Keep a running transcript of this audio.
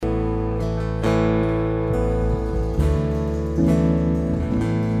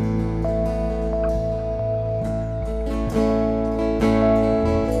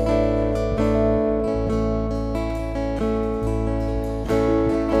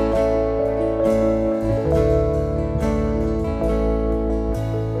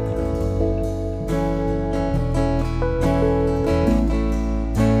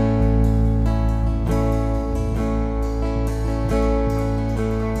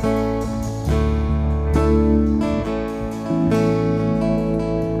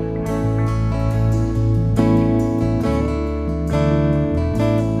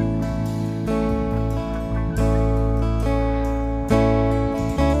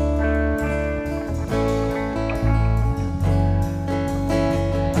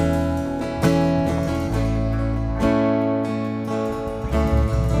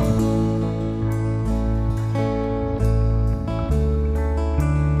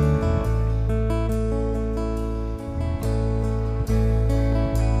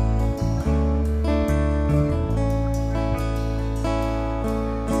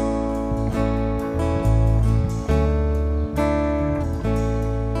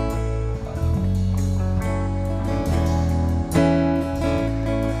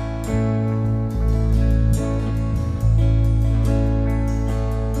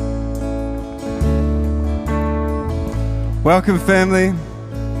Welcome, family.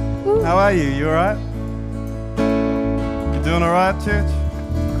 How are you? You all right? You doing all right, church?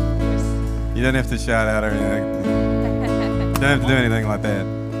 Yes. You don't have to shout out or anything. You don't have to do anything like that.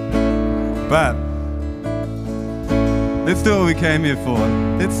 But let's do what we came here for.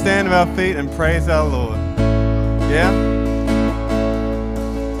 Let's stand to our feet and praise our Lord. Yeah?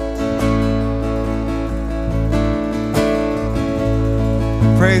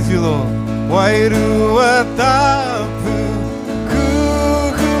 Praise you, Lord. Wairuatapu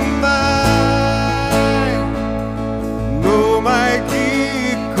kukumai no mai kikone.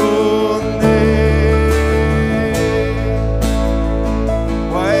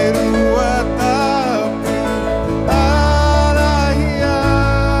 Wairuatapu arahia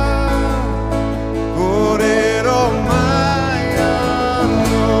korero mai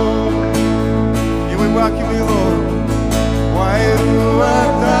ano. You will welcome me, Lord.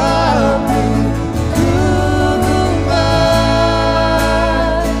 Wairuatapu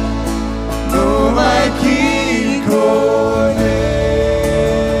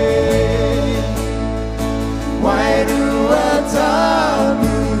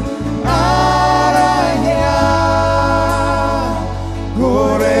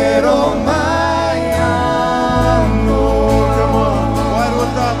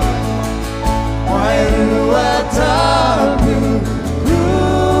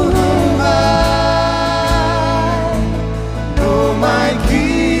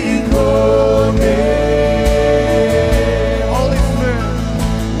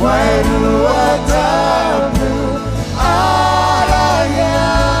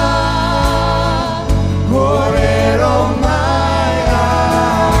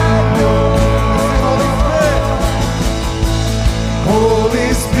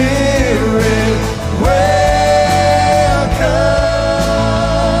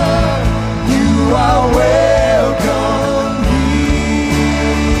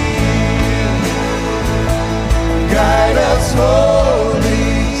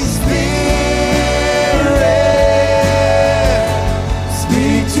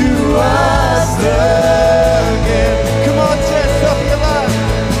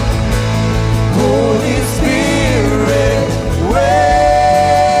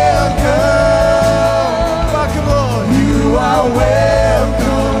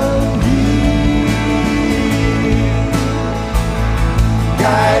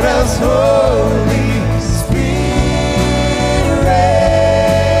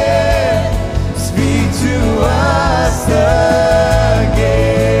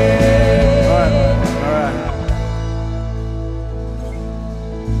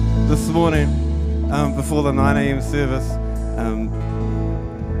before the 9 a.m. service,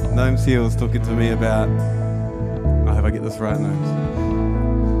 Gnomes here was talking to me about, I hope I get this right, Gnomes,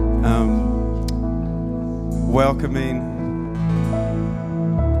 welcoming,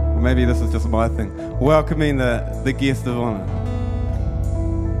 or maybe this is just my thing, welcoming the guest of honor.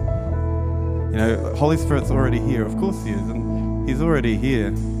 You know, Holy Spirit's already here, of course he is, and he's already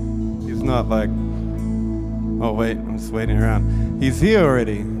here. He's not like, oh wait, I'm just waiting around. He's here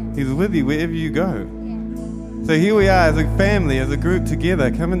already. He's with you wherever you go. So here we are as a family, as a group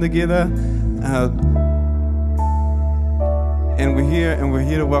together, coming together, and we're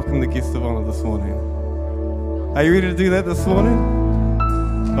here to welcome the guest of honor this morning. Are you ready to do that this morning?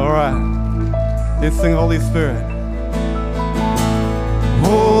 All right. Let's sing Holy Spirit.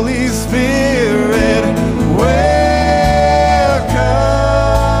 Holy Spirit, welcome.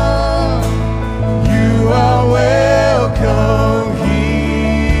 You are welcome here.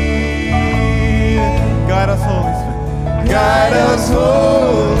 Guide us, Holy Spirit. Guide us,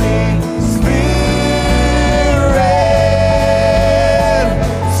 Holy Spirit.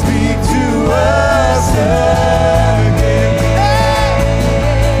 Speak to us again.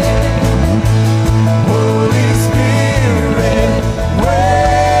 Holy Spirit,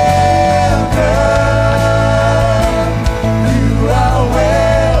 welcome.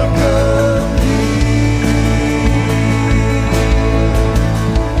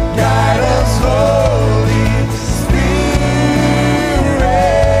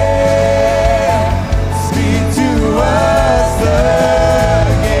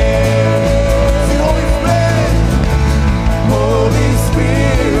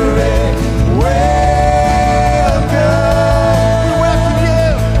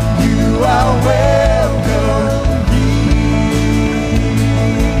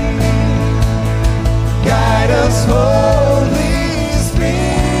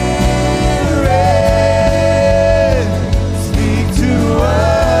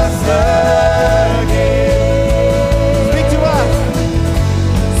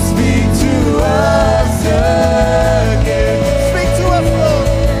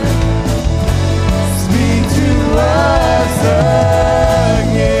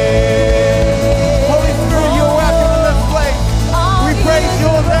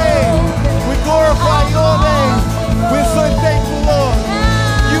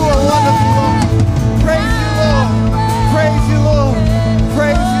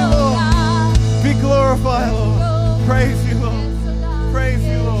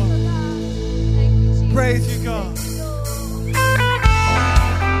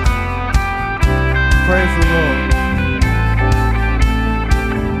 Praise the Lord.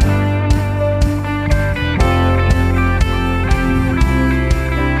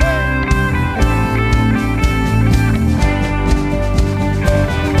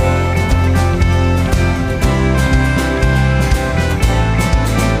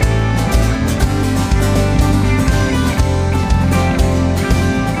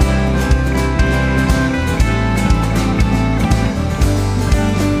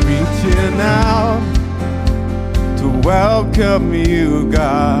 Welcome you,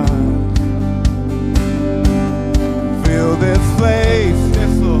 God. Fill this place,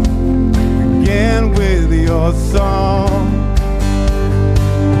 yes, Lord, again with your song.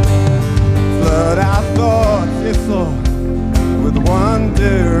 Flood our thoughts, yes, Lord, with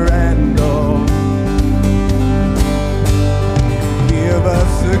wonder and awe. Give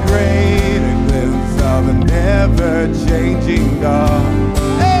us a greater glimpse of a never-changing God.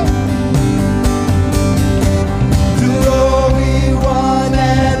 All we want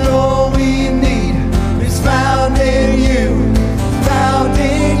and all we need is found in you, found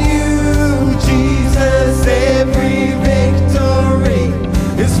in you, Jesus. Every victory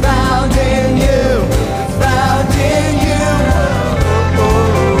is found in you, found in you.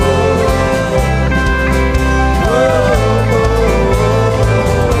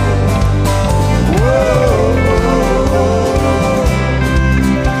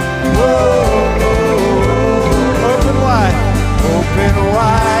 Open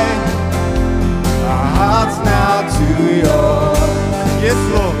wide our hearts now to yours. Yes,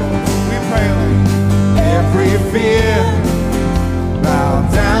 Lord, we pray, Lord. Every fear bow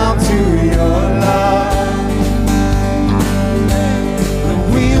down to your love. That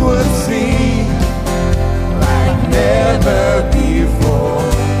we would see like never before.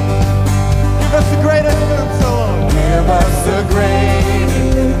 Give us a greater glimpse, Lord. Give us a greater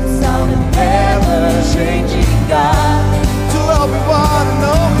glimpse of an ever-changing God. All we want and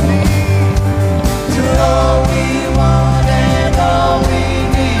all we need, till all we want and all we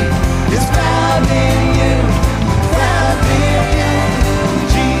need is found in you, found in you,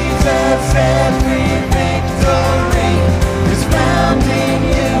 Jesus. Every victory is found in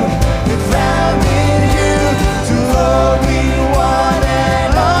you, it's found in you. Till all we want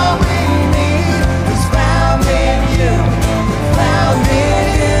and all we need is found in you, found in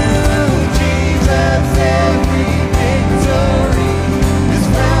you, Jesus. Every victory is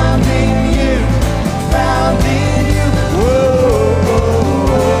found in you, found in you. Whoa, whoa,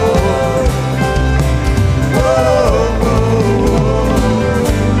 whoa,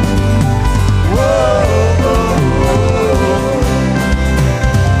 whoa,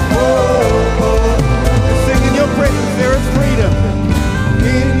 whoa. sing in your presence there is freedom.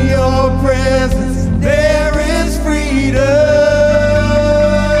 In your presence there is freedom.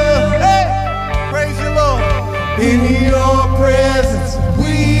 Hey, praise you, Lord. In your presence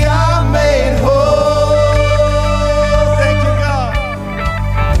we are made whole. Thank you, God.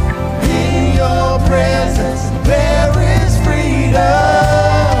 In your presence there is freedom.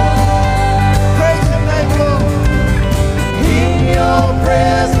 Praise your name, Lord. In your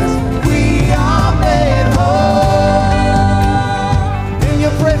presence we are made whole. In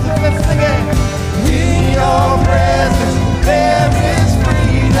your presence, let's sing it. In your presence there is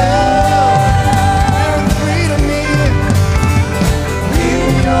freedom. There is freedom here.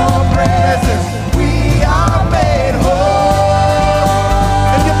 In your presence we are made whole.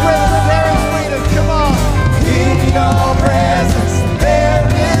 In your presence, there is freedom. Come on. In your presence there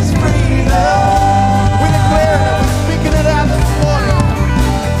is freedom. We declare it. We're speaking it out this morning.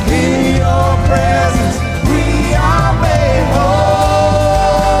 In your presence we are made whole.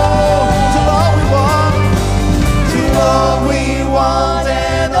 Till all we want, Till all we want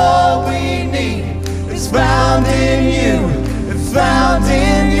and all we need is found in you, it's found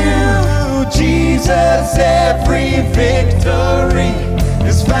in you, Jesus. Every victory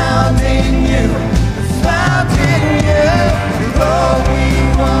is found in you, it's found in you. Till all we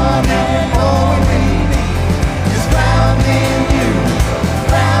want and all we need is found in you,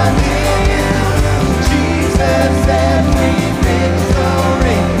 found in you, Jesus. Every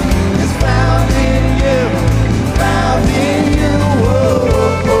victory is found in you, found in you. Whoa,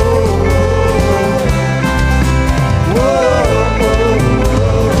 whoa, whoa,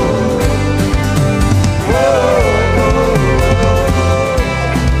 whoa,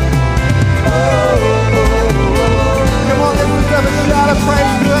 come on, let's have a shout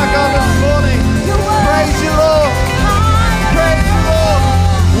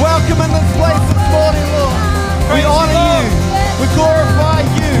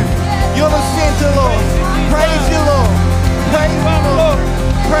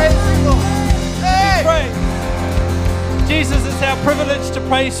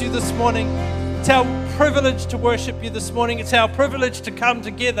praise you this morning. It's our privilege to worship you this morning. It's our privilege to come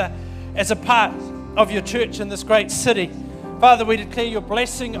together as a part of your church in this great city. Father, we declare your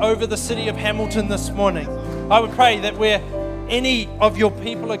blessing over the city of Hamilton this morning. I would pray that where any of your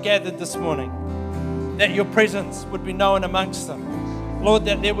people are gathered this morning, that your presence would be known amongst them. Lord,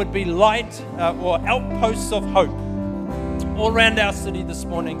 that there would be light or outposts of hope all around our city this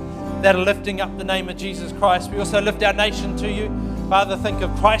morning that are lifting up the name of Jesus Christ. We also lift our nation to you. Father, think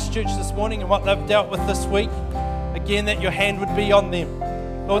of Christchurch this morning and what they've dealt with this week. Again, that your hand would be on them.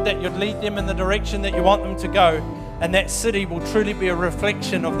 Lord, that you'd lead them in the direction that you want them to go, and that city will truly be a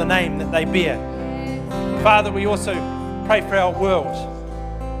reflection of the name that they bear. Father, we also pray for our world.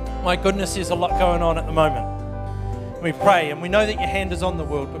 My goodness, there's a lot going on at the moment. We pray, and we know that your hand is on the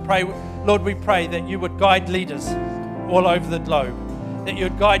world, but pray, Lord, we pray that you would guide leaders all over the globe, that you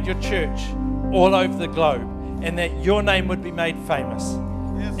would guide your church all over the globe, and that your name would be made famous.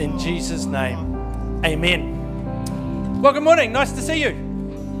 Yes, in Jesus' name, amen. Well, good morning. Nice to see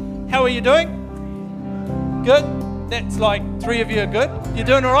you. How are you doing? Good? That's like 3 of you are good. You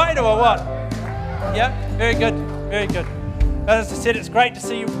doing all right or what? Yeah? Very good. Very good. As I said, it's great to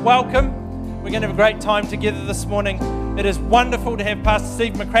see you. Welcome. We're going to have a great time together this morning. It is wonderful to have Pastor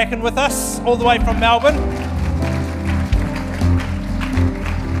Steve McCracken with us, all the way from Melbourne.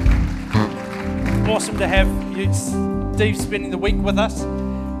 Awesome to have you, Steve, spending the week with us.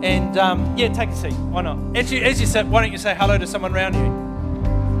 And yeah, take a seat. Why not? As you sit, why don't you say hello to someone around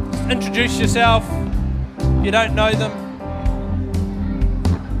you? Just introduce yourself. If you don't know them.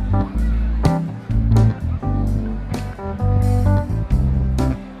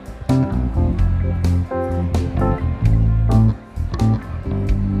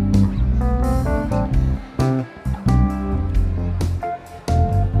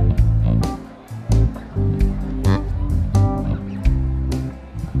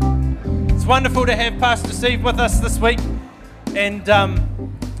 Wonderful to have Pastor Steve with us this week, and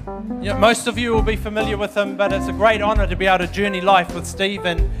most of you will be familiar with him, but it's a great honour to be able to journey life with Steve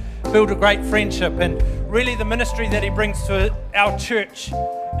and build a great friendship. And really the ministry that he brings to our church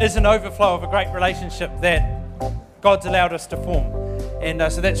is an overflow of a great relationship that God's allowed us to form,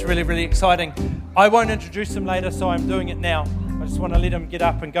 and so that's really, really exciting. I won't introduce him later, so I'm doing it now. I just want to let him get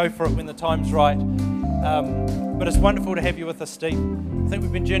up and go for it when the time's right. But it's wonderful to have you with us, Steve. I think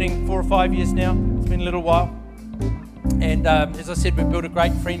we've been journeying 4 or 5 years now. It's been a little while. And as I said, we've built a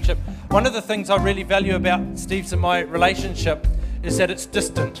great friendship. One of the things I really value about Steve's and my relationship is that it's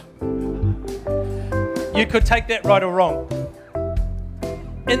distant. You could take that right or wrong.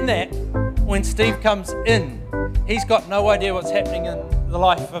 In that, when Steve comes in, he's got no idea what's happening in the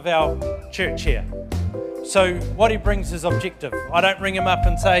life of our church here. So what he brings is objective. I don't ring him up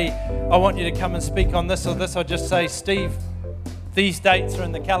and say, I want you to come and speak on this or this. I just say, Steve, these dates are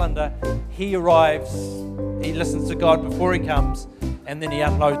in the calendar. He arrives, he listens to God before he comes, and then he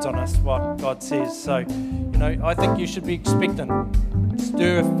unloads on us what God says. So, I think you should be expectant.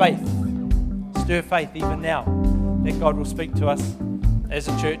 Stir faith even now, that God will speak to us as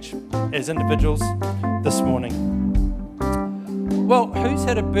a church, as individuals this morning. Well, who's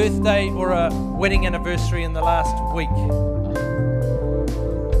had a birthday or a wedding anniversary in the last week?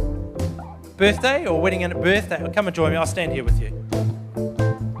 Birthday or wedding birthday? Come and join me. I'll stand here with you.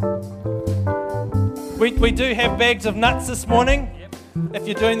 We do have bags of nuts this morning. If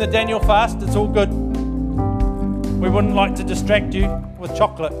you're doing the Daniel fast, it's all good. We wouldn't like to distract you with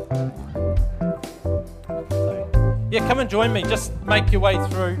chocolate. So, yeah, come and join me. Just make your way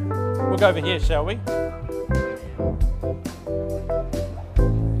through. We'll go over here, shall we?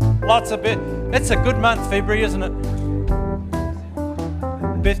 Lots of it's a good month, February, isn't it?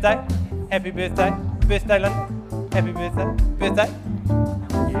 Birthday? Happy birthday. Birthday, Lynn? Happy birthday. Birthday?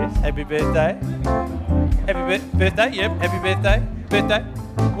 Yes, happy birthday. Happy birthday, yep, happy birthday. Birthday.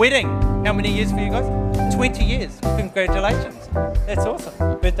 Wedding. How many years for you guys? 20 years. Congratulations. That's awesome.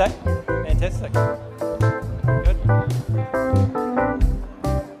 Birthday. Fantastic. Good.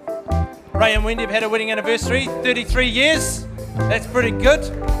 Ray and Wendy have had a wedding anniversary. 33 years. That's pretty good.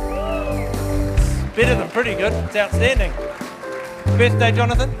 Better than pretty good. It's outstanding. Birthday,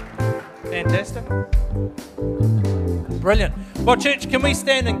 Jonathan. Fantastic. Brilliant. Well, church, can we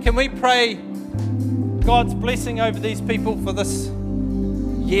stand and can we pray God's blessing over these people for this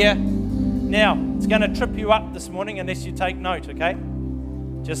year? Now, it's going to trip you up this morning unless you take note, okay?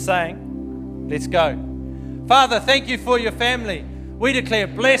 Just saying. Let's go. Father, thank you for your family. We declare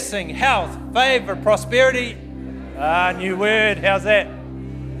blessing, health, favor, prosperity. New word. How's that?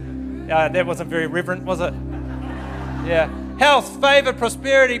 That wasn't very reverent, was it? Yeah. Health, favor,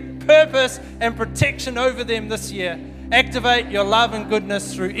 prosperity, purpose, and protection over them this year. Activate your love and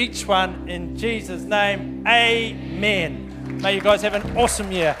goodness through each one in Jesus' name. Amen. May you guys have an awesome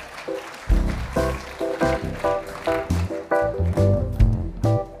year.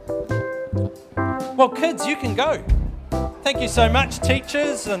 Well, kids, you can go. Thank you so much,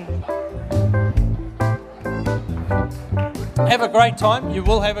 teachers, and have a great time. You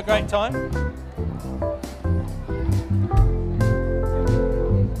will have a great time.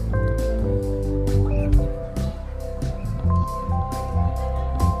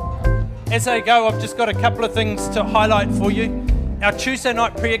 As they go, I've just got a couple of things to highlight for you. Our Tuesday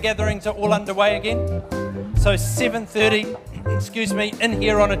night prayer gatherings are all underway again. So 7:30, in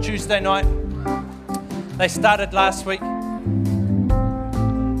here on a Tuesday night. They started last week.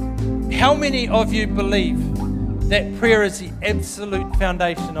 How many of you believe that prayer is the absolute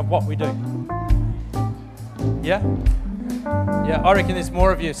foundation of what we do? Yeah? Yeah, I reckon there's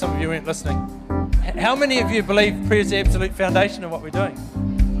more of you. Some of you weren't listening. How many of you believe prayer is the absolute foundation of what we're doing?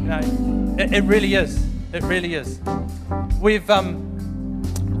 You know, it really is. It really is. We've,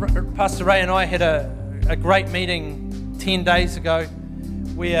 Pastor Ray and I had a great meeting 10 days ago.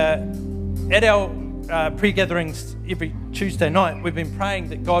 We are at our pre-gatherings every Tuesday night. We've been praying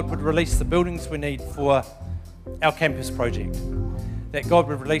that God would release the buildings we need for our campus project, that God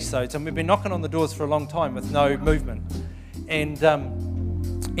would release those. And we've been knocking on the doors for a long time with no movement. And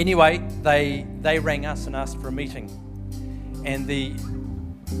anyway, they rang us and asked for a meeting. And the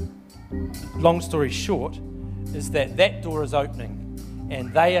long story short is that door is opening.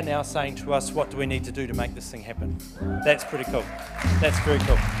 And they are now saying to us, what do we need to do to make this thing happen? That's pretty cool. That's very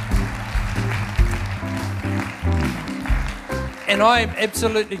cool. And I am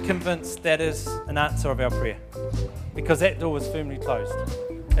absolutely convinced that is an answer of our prayer, because that door was firmly closed.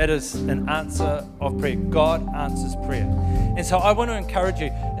 It is an answer of prayer. God answers prayer. And so I want to encourage you,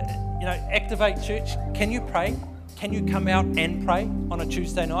 Activate Church, can you pray? Can you come out and pray on a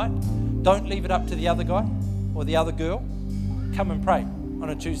Tuesday night? Don't leave it up to the other guy or the other girl. Come and pray on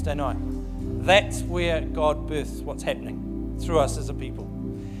a Tuesday night. That's where God births what's happening through us as a people.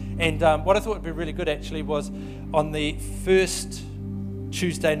 And what I thought would be really good actually was on the first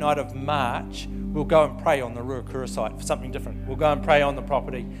Tuesday night of March, we'll go and pray on the Ruakura site for something different. We'll go and pray on the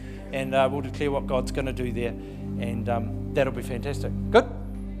property and we'll declare what God's going to do there. And that'll be fantastic. Good?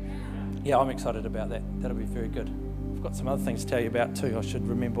 Yeah, I'm excited about that. That'll be very good. I've got some other things to tell you about too. I should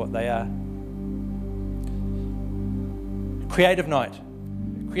remember what they are. Creative night.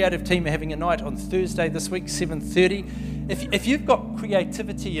 Creative team are having a night on Thursday this week, 7:30. If you've got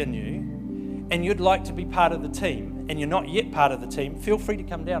creativity in you and you'd like to be part of the team and you're not yet part of the team, feel free to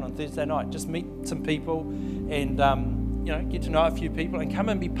come down on Thursday night. Just meet some people and get to know a few people and come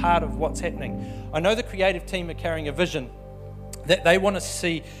and be part of what's happening. I know the creative team are carrying a vision that they want to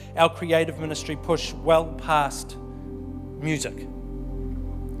see our creative ministry push well past music.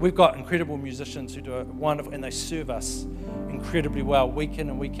 We've got incredible musicians who do it wonderful, and they serve us incredibly well week in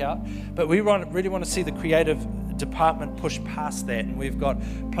and week out. But we really want to see the creative department push past that, and we've got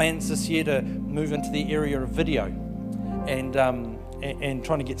plans this year to move into the area of video and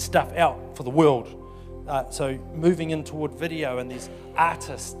trying to get stuff out for the world. So moving in toward video, and these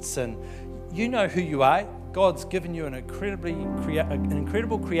artists, and you know who you are. God's given you an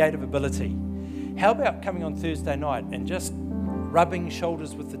incredible creative ability. How about coming on Thursday night and just rubbing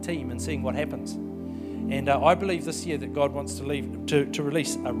shoulders with the team and seeing what happens? And I believe this year that God wants to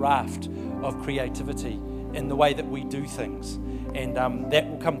release a raft of creativity in the way that we do things. And that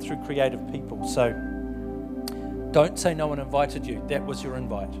will come through creative people. So don't say no one invited you. That was your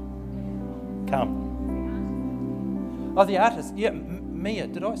invite. Come. Oh, the artist. Yeah, Mia.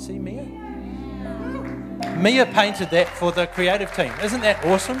 Did I see Mia? Mia painted that for the creative team. Isn't that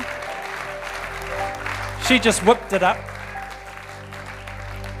awesome? She just whipped it up.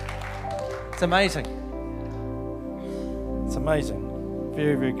 It's amazing. It's amazing.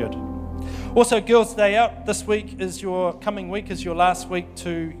 Very, very good. Also, Girls' Day Out this week is your last week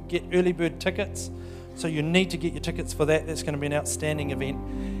to get early bird tickets. So you need to get your tickets for that. That's going to be an outstanding event.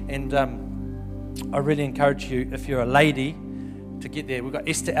 And I really encourage you, if you're a lady, to get there. We've got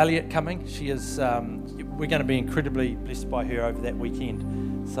Esther Elliott coming. She is. We're going to be incredibly blessed by her over that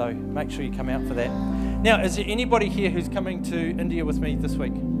weekend. So make sure you come out for that. Now, is there anybody here who's coming to India with me this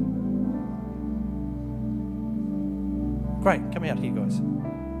week? Great, come out here, guys.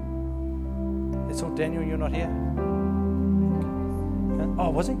 That's all. Daniel, you're not here? Oh,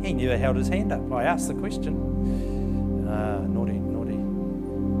 was he? He never held his hand up. I asked the question. Naughty.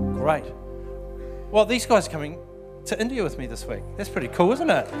 Great. Well, these guys are coming to India with me this week. That's pretty cool, isn't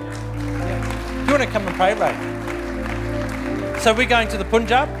it? Yeah. Do you want to come and pray, Ray? So we're going to the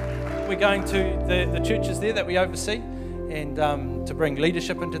Punjab. We're going to the churches there that we oversee. and to bring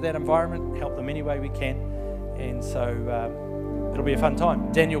leadership into that environment, help them any way we can. And so it'll be a fun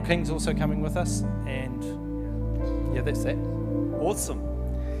time. Daniel King's also coming with us, and yeah, that's that. Awesome.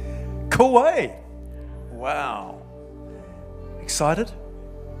 Cool, eh? Wow. Excited?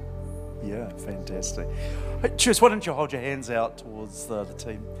 Yeah, fantastic. Hey, Chris, why don't you hold your hands out towards the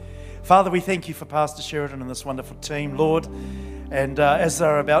team? Father, we thank you for Pastor Sheridan and this wonderful team, Lord. And as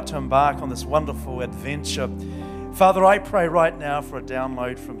they're about to embark on this wonderful adventure, Father, I pray right now for a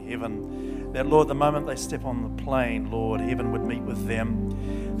download from heaven, that, Lord, the moment they step on the plane, Lord, heaven would meet with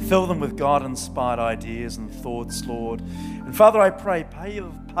them. Fill them with God-inspired ideas and thoughts, Lord. And Father, I pray,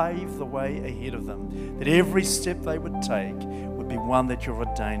 pave the way ahead of them, that every step they would take would be one that you've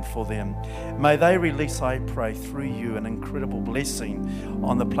ordained for them. May they release, I pray, through you an incredible blessing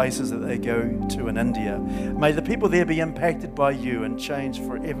on the places that they go to in India. May the people there be impacted by you and changed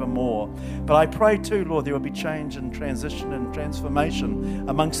forevermore. But I pray too, Lord, there will be change and transition and transformation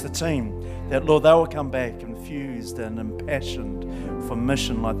amongst the team, that, Lord, they will come back infused and impassioned for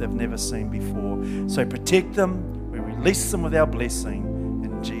mission like they've never seen before. So protect them, we release them with our blessing,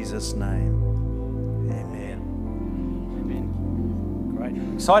 in Jesus' name.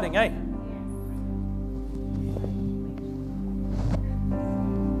 Exciting, eh?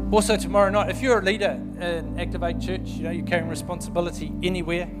 Also tomorrow night, if you're a leader in Activate Church, you know you're carrying responsibility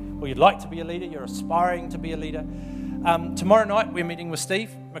anywhere, or you'd like to be a leader, you're aspiring to be a leader. Tomorrow night we're meeting with Steve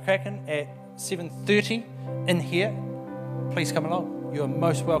McCracken at 7:30 in here. Please come along. You're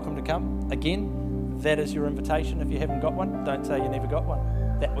most welcome to come. Again, that is your invitation. If you haven't got one, don't say you never got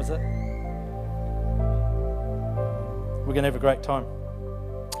one. That was it. We're going to have a great time.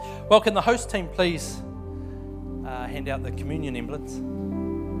 Well, can the host team please hand out the communion emblems?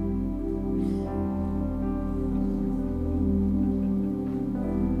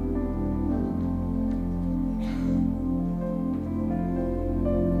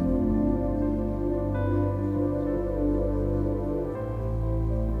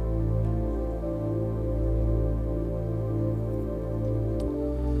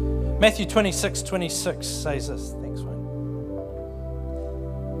 Matthew 26:26 says this. Thanks, Wayne.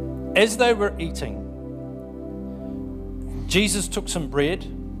 As they were eating, Jesus took some bread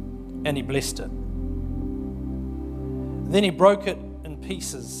and he blessed it. Then he broke it in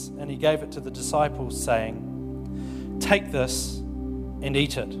pieces and he gave it to the disciples, saying, "Take this and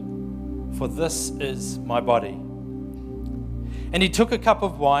eat it, for this is my body." And he took a cup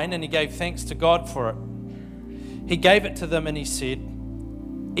of wine and he gave thanks to God for it. He gave it to them and he said,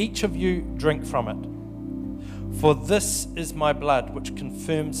 "Each of you drink from it. For this is my blood, which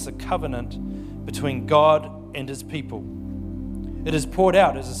confirms the covenant between God and his people. It is poured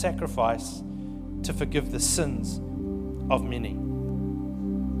out as a sacrifice to forgive the sins of many."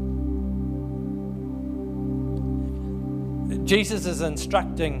 Jesus is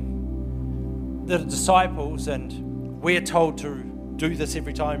instructing the disciples, and we're told to do this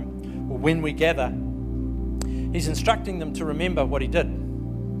every time or when we gather. He's instructing them to remember what he did.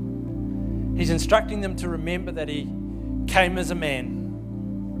 He's instructing them to remember that he came as a man,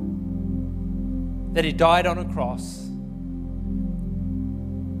 that he died on a cross,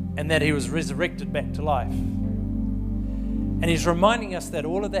 and that he was resurrected back to life. And he's reminding us that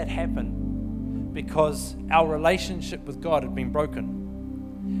all of that happened because our relationship with God had been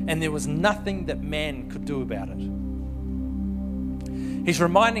broken, and there was nothing that man could do about it. He's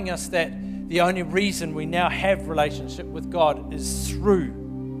reminding us that the only reason we now have relationship with God is through,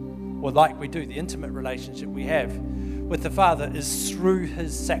 or like we do, the intimate relationship we have with the Father is through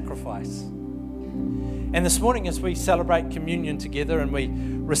his sacrifice. And this morning, as we celebrate communion together and we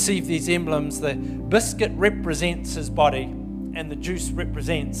receive these emblems, the biscuit represents his body and the juice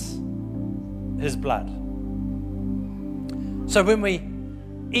represents his blood. So when we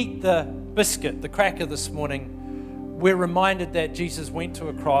eat the biscuit, the cracker this morning, we're reminded that Jesus went to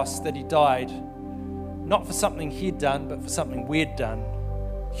a cross, that he died, not for something he'd done, but for something we'd done,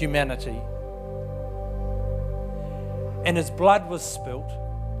 humanity. And his blood was spilt.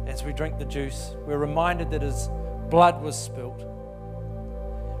 As we drink the juice, we're reminded that his blood was spilt,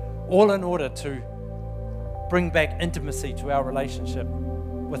 all in order to bring back intimacy to our relationship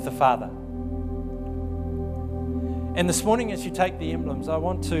with the Father. And this morning, as you take the emblems, I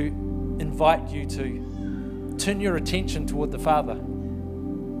want to invite you to turn your attention toward the Father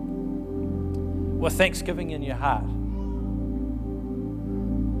with thanksgiving in your heart,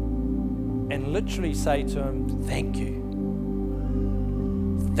 and literally say to him, "Thank you.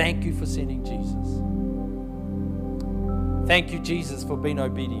 Thank you for sending Jesus. Thank you, Jesus, for being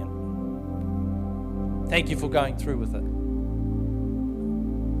obedient. Thank you for going through with it.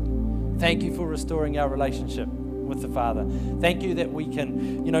 Thank you for restoring our relationship with the Father. Thank you that we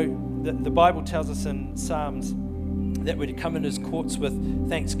can, the Bible tells us in Psalms that we're to come in his courts with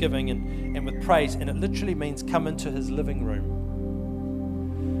thanksgiving and with praise, and it literally means come into his living room.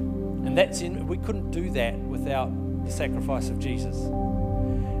 And we couldn't do that without the sacrifice of Jesus.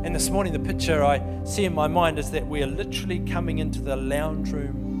 And this morning, the picture I see in my mind is that we are literally coming into the lounge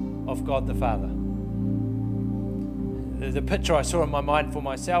room of God the Father. The picture I saw in my mind for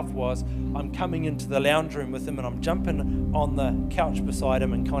myself was I'm coming into the lounge room with him and I'm jumping on the couch beside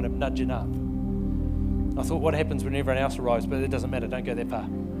him and kind of nudging up. I thought, what happens when everyone else arrives? But it doesn't matter, don't go that far.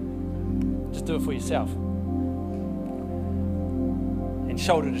 Just do it for yourself. And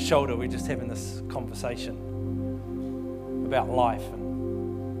shoulder to shoulder, we're just having this conversation about life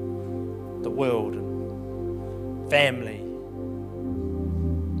and the world and family,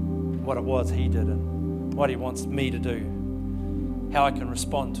 what it was he did and what he wants me to do, how I can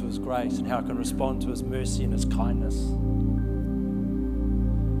respond to his grace and how I can respond to his mercy and his kindness.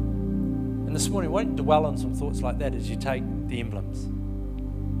 And this morning, why don't you dwell on some thoughts like that as you take the emblems?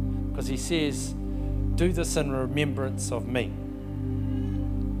 Because he says, do this in remembrance of me.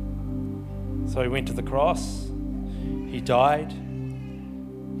 So he went to the cross, he died,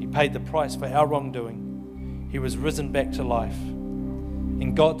 he paid the price for our wrongdoing, he was risen back to life.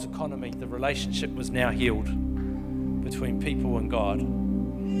 In God's economy, the relationship was now healed between people and God.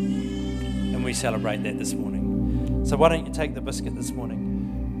 And we celebrate that this morning. So why don't you take the biscuit this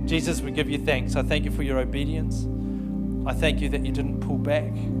morning? Jesus, we give you thanks. I thank you for your obedience. I thank you that you didn't pull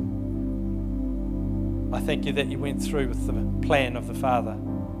back. I thank you that you went through with the plan of the Father.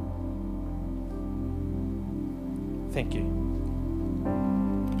 Thank you.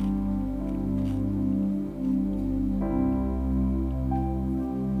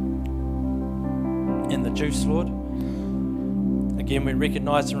 In the juice, Lord, again we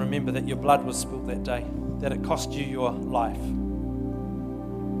recognize and remember that your blood was spilled that day, that it cost you your life.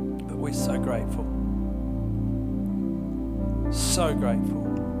 But we're so grateful. So grateful.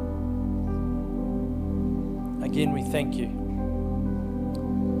 Again, we thank you.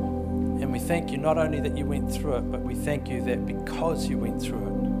 And we thank you not only that you went through it, but we thank you that because you went through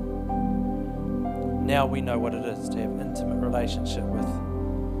it, now we know what it is to have an intimate relationship with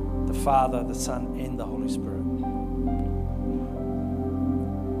the Father, the Son, and the Holy Spirit.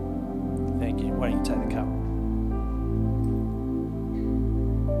 Thank you. Why don't you take the cup?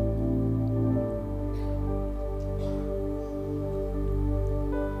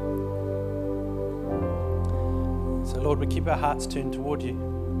 So, Lord, we keep our hearts turned toward you.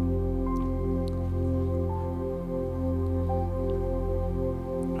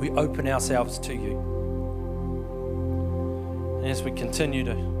 We open ourselves to you. And as we continue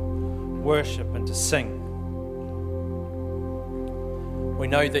to worship and to sing, we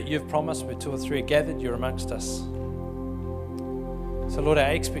know that you've promised where 2 or 3 are gathered, you're amongst us. So Lord,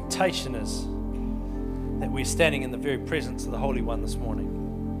 our expectation is that we're standing in the very presence of the Holy One this morning.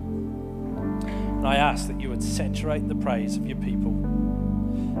 And I ask that you would saturate the praise of your people,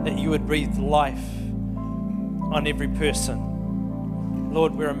 that you would breathe life on every person.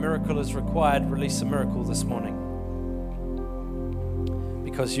 Lord, where a miracle is required, release a miracle this morning,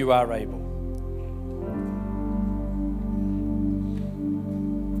 because you are able.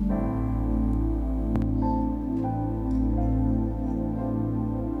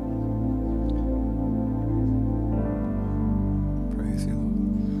 Praise you, Lord.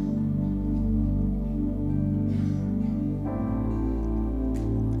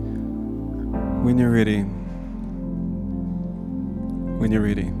 When you're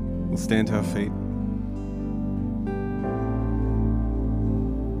ready, we'll stand to our feet.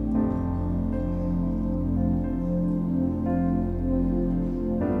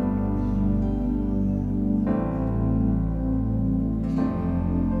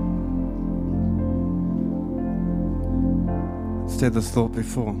 Said this thought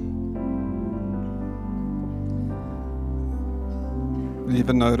before. You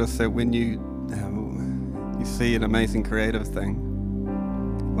ever notice that when you see an amazing creative thing,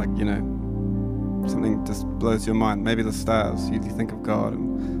 like, something just blows your mind, maybe the stars, you think of God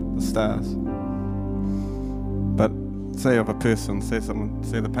and the stars. But say of a person, say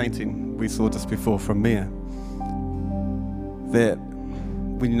the painting we saw just before from Mia, that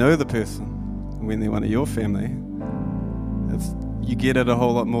when you know the person, when they're one of your family, you get it a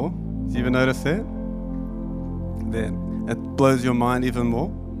whole lot more. Do you ever notice that? That it blows your mind even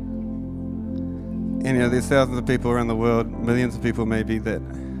more. And there's thousands of people around the world, millions of people maybe, that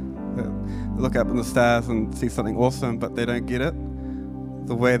look up in the stars and see something awesome, but they don't get it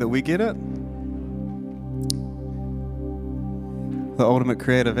the way that we get it. The ultimate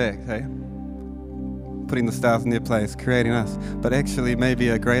creative act, putting the stars in their place, creating us, but actually maybe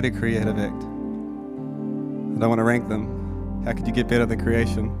a greater creative act. I don't want to rank them. How could you get better than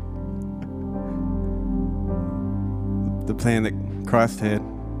creation? The plan that Christ had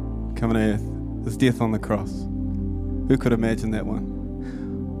coming to earth, his death on the cross. Who could imagine that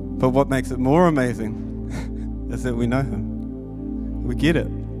one? But what makes it more amazing is that we know him. We get it.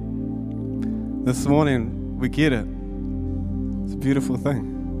 This morning, we get it. It's a beautiful thing.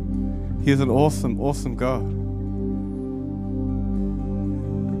 He is an awesome, awesome God.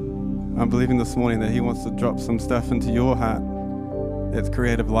 I'm believing this morning that he wants to drop some stuff into your heart that's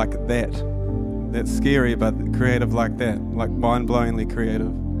creative like that. That's scary, but creative like that. Like mind-blowingly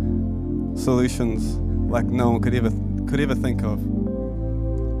creative. Solutions like no one could ever think of.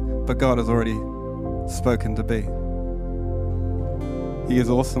 But God has already spoken to be. He is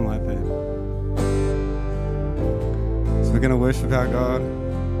awesome like that. So we're going to worship our God,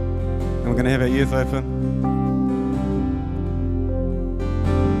 and we're going to have our ears open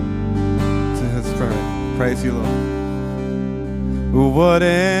to his Spirit. Praise you, Lord. What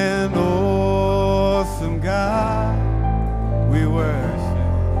an awesome God we worship.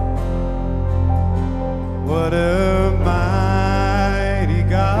 What a mighty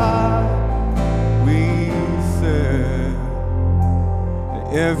God we serve.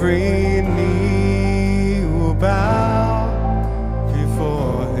 Every knee will bow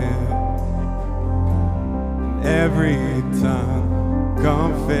before him. Every tongue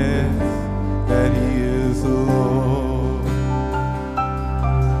confess that he is the Lord.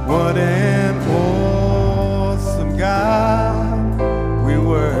 What an awesome God we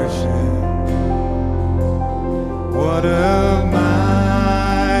worship. What a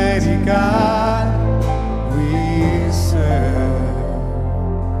mighty God we serve.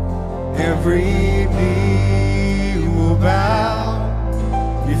 Every knee will bow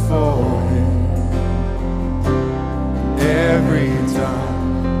before him. Every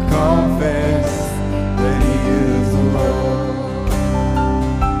tongue confess that he is the Lord.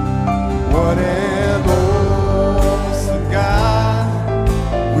 What an awesome God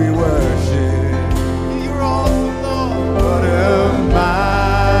we worship. You're awesome, Lord. What a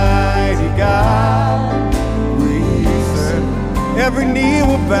mighty God we serve. Every knee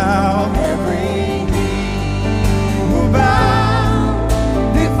will bow. Every knee will bow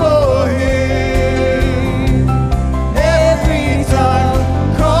before him.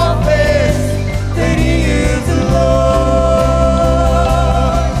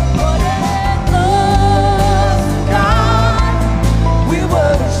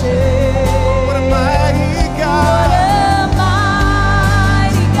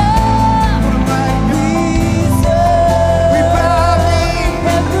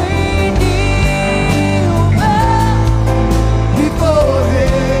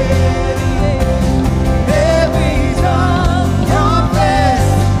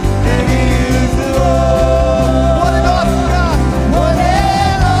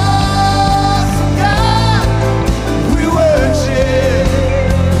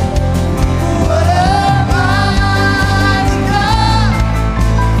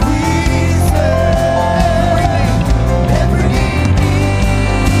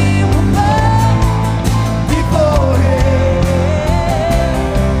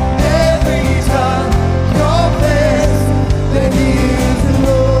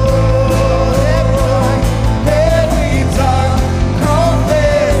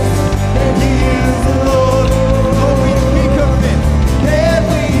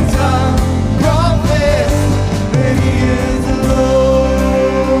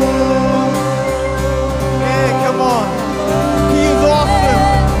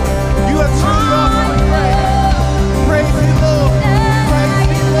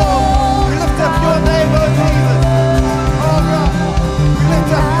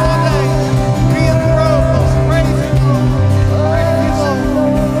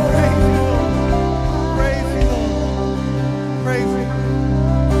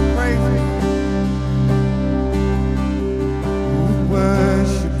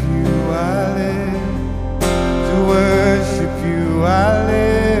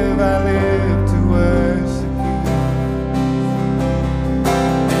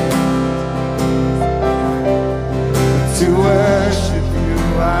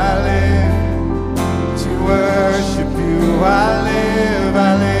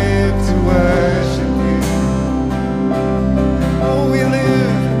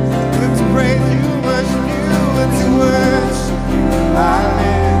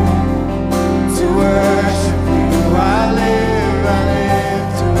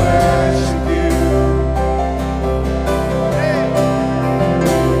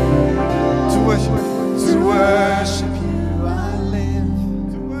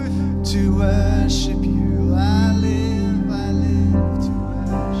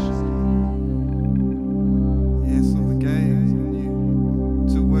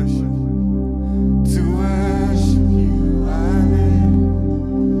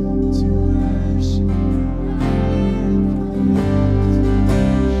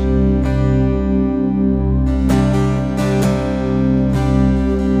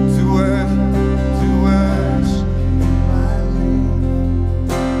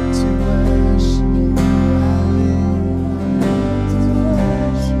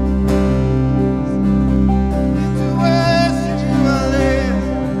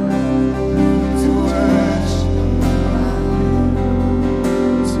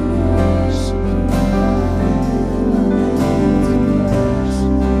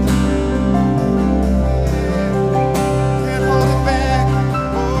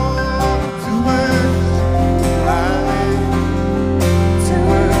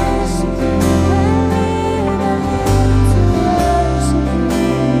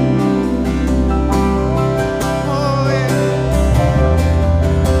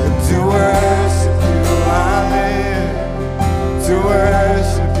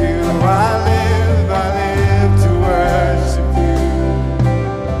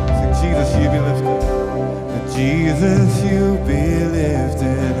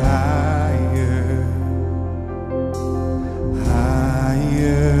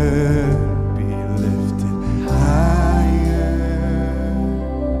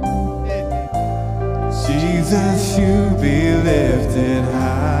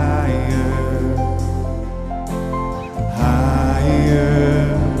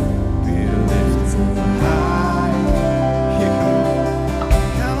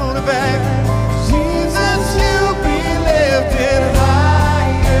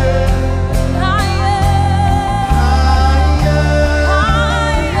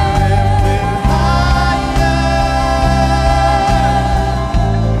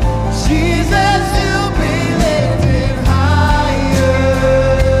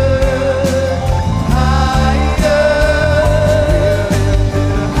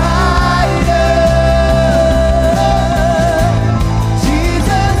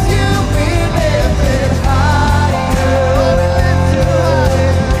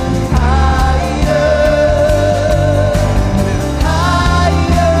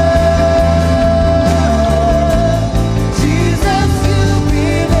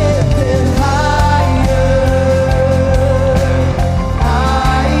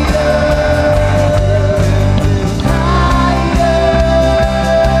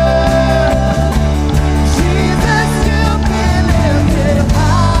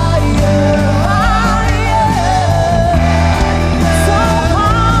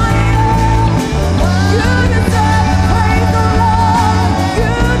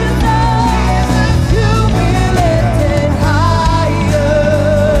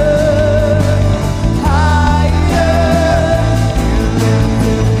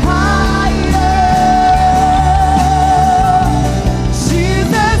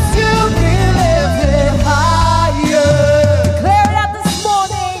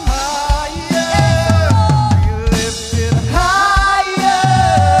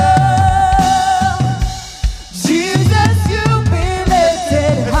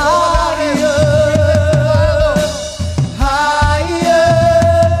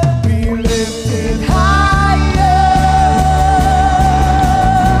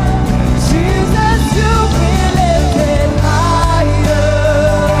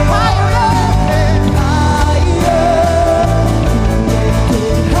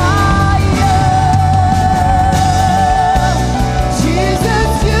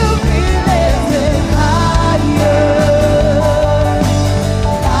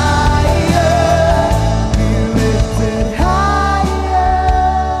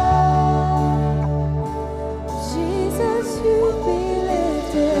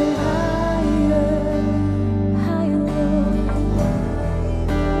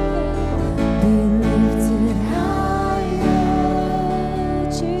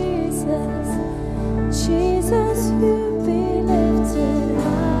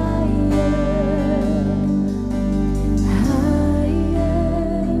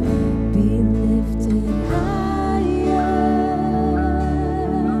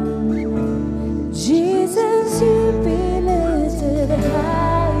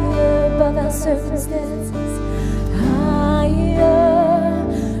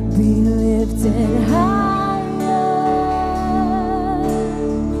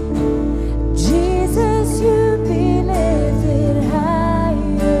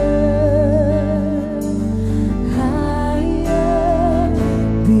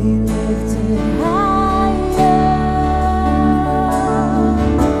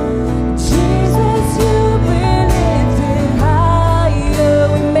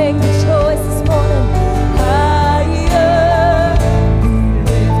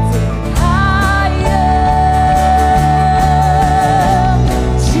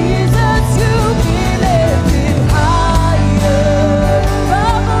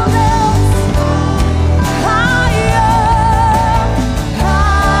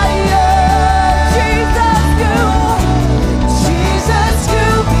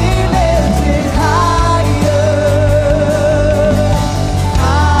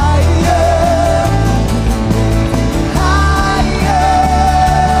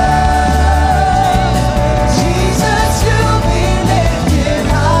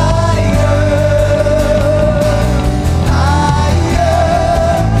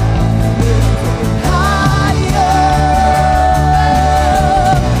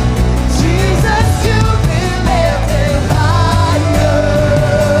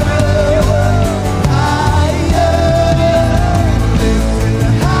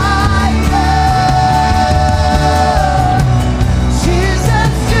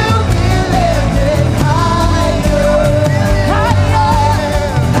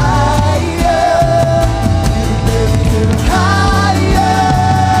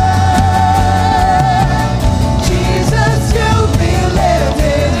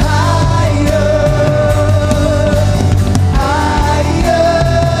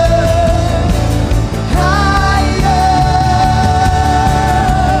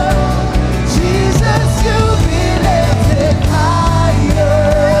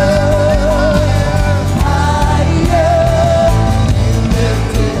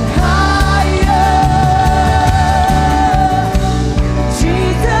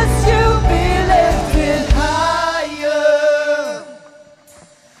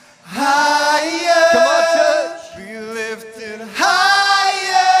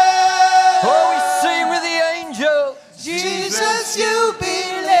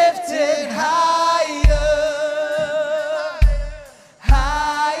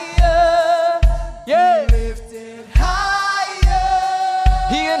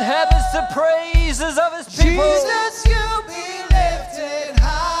 praises of his people. Jesus, you be lifted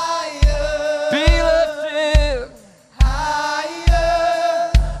higher. Be lifted,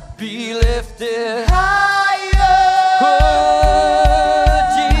 Higher. be lifted. Higher. Oh,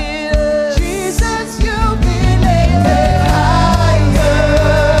 Jesus. Jesus, you be lifted higher.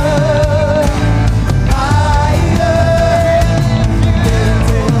 Higher.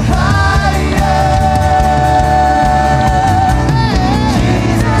 Lifted higher.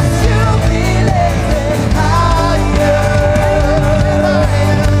 Jesus, you be lifted higher.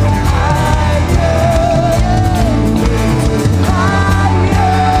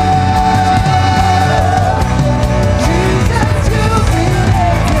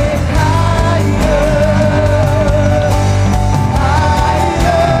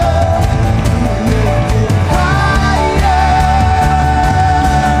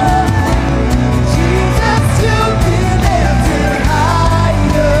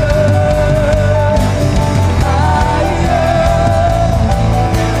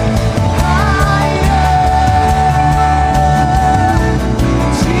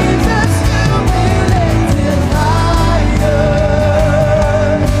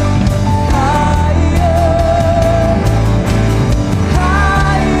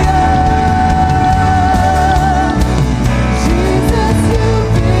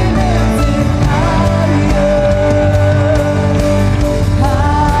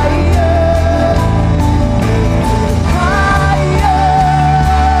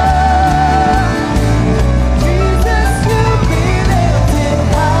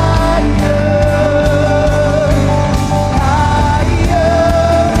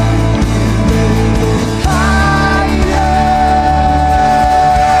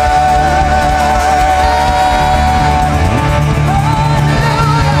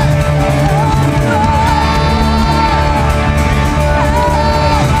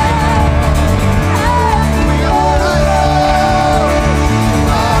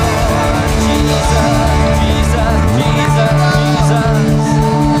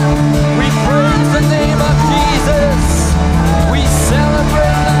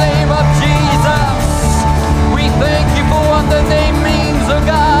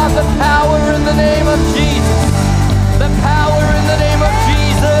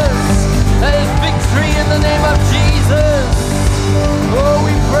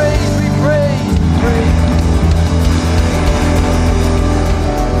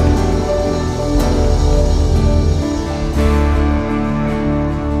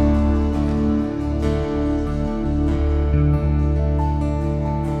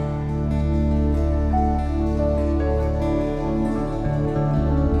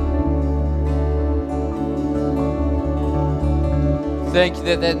 Thank you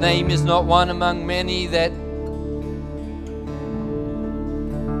that that name is not one among many, that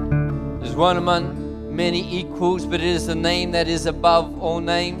is one among many equals, but it is the name that is above all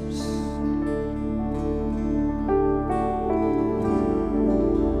names.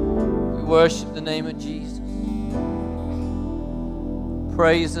 We worship the name of Jesus.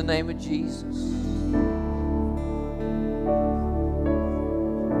 Praise the name of Jesus.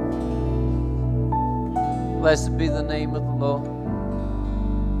 Blessed be the name of the Lord.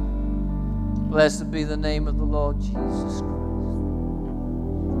 Blessed be the name of the Lord Jesus Christ.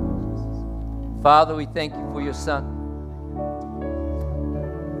 Father, we thank you for your Son.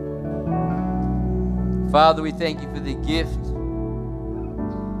 Father, we thank you for the gift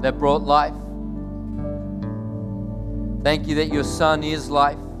that brought life. Thank you that your Son is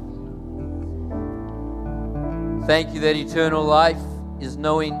life. Thank you that eternal life is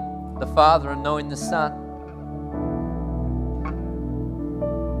knowing the Father and knowing the Son.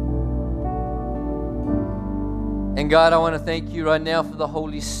 And God, I want to thank you right now for the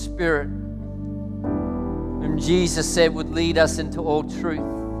Holy Spirit, whom Jesus said would lead us into all truth.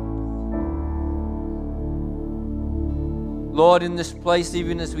 Lord, in this place,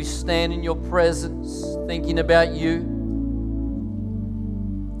 even as we stand in your presence, thinking about you,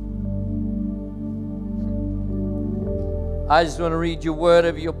 I just want to read your word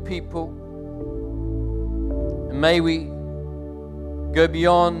over your people. And may we go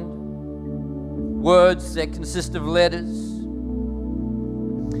beyond words that consist of letters.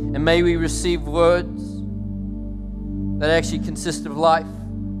 And may we receive words that actually consist of life.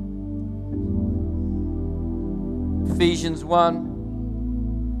 Ephesians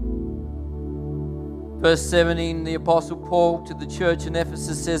 1, verse 17, the Apostle Paul to the church in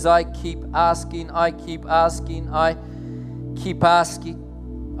Ephesus says, I keep asking, I keep asking, I keep asking.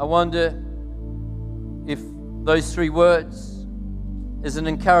 I wonder if those three words is an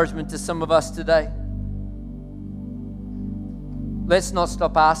encouragement to some of us today. Let's not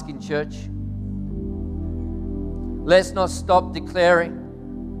stop asking, church. Let's not stop declaring.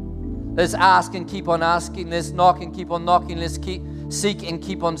 Let's ask and keep on asking. Let's knock and keep on knocking. Let's seek and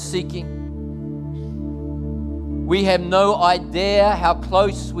keep on seeking. We have no idea how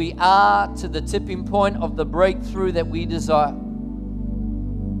close we are to the tipping point of the breakthrough that we desire.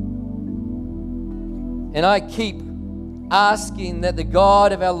 And I keep asking that the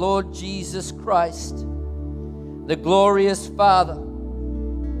God of our Lord Jesus Christ, the glorious Father,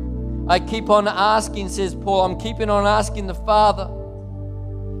 I keep on asking, says Paul, I'm keeping on asking the Father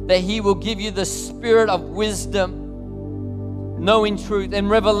that He will give you the spirit of wisdom, knowing truth, and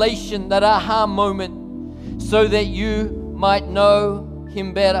revelation, that aha moment, so that you might know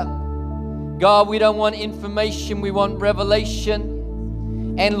Him better. God, we don't want information, we want revelation.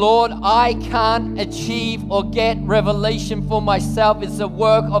 And Lord, I can't achieve or get revelation for myself. It's a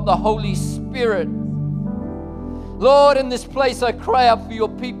work of the Holy Spirit. Lord, in this place I cry out for your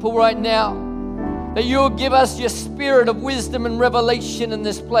people right now, that you will give us your spirit of wisdom and revelation in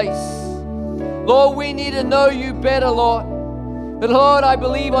this place. Lord, we need to know you better, Lord. But Lord, I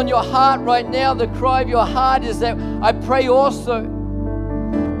believe on your heart right now, the cry of your heart is that I pray also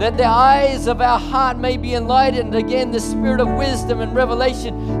that the eyes of our heart may be enlightened. Again, the spirit of wisdom and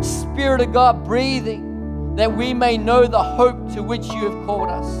revelation, Spirit of God breathing, that we may know the hope to which you have called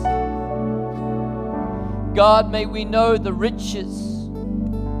us. God, may we know the riches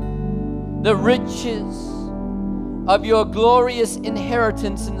of your glorious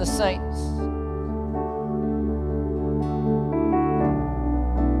inheritance in the saints,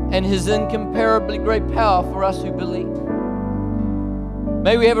 and his incomparably great power for us who believe.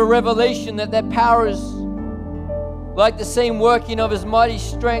 May we have a revelation that that power is like the same working of his mighty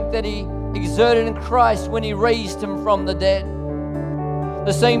strength that he exerted in Christ when he raised him from the dead.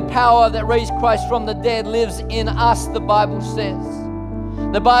 The same power that raised Christ from the dead lives in us, the Bible says.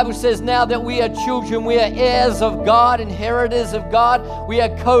 The Bible says now that we are children, we are heirs of God, inheritors of God. We are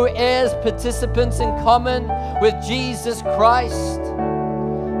co-heirs, participants in common with Jesus Christ.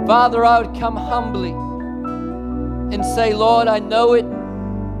 Father, I would come humbly and say, Lord, I know it,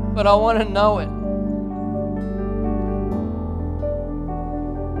 but I want to know it.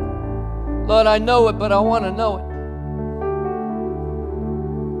 Lord, I know it, but I want to know it.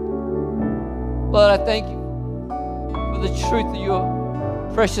 Lord, I thank you for the truth of your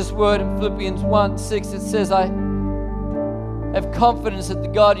precious word in Philippians 1:6. It says, I have confidence that the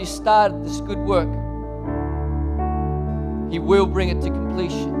God who started this good work, He will bring it to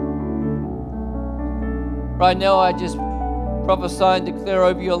completion. Right now, I just prophesy and declare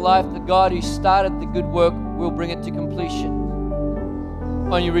over your life, the God who started the good work will bring it to completion.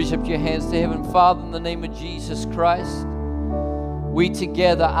 Why don't you reach up your hands to heaven? Father, in the name of Jesus Christ, we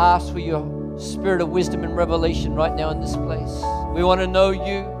together ask for your spirit of wisdom and revelation right now in this place. We want to know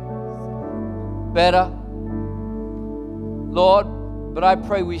you better, Lord, but I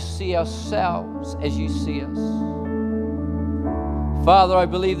pray we see ourselves as you see us. Father, I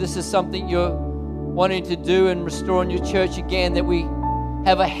believe this is something you're wanting to do and restore in your church again, that we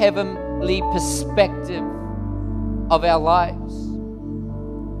have a heavenly perspective of our lives.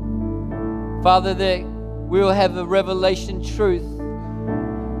 Father, that we will have a revelation truth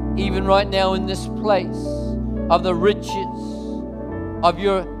even right now in this place of the riches of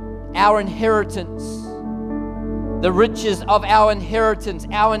our inheritance, the riches of our inheritance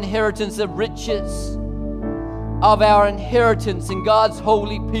of riches of our inheritance in God's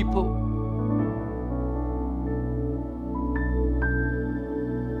holy people.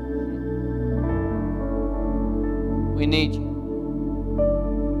 We need you.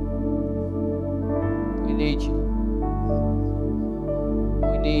 We need you.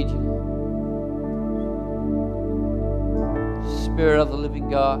 We need you. Spirit of the living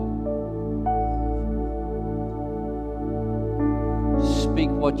God, speak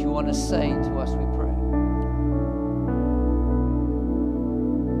what you want to say to us, we pray.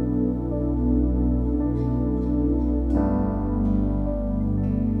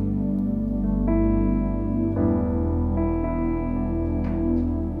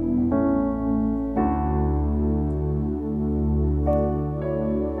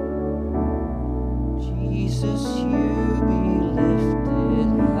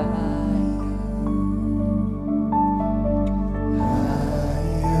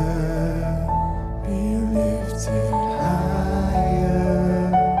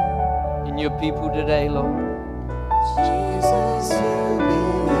 People today, Lord. Jesus, you be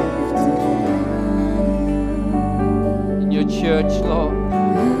lifted In your church, Lord.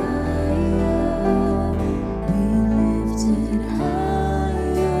 be lifted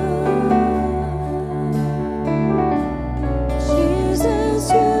higher. Jesus,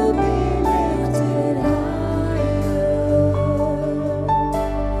 you be lifted higher.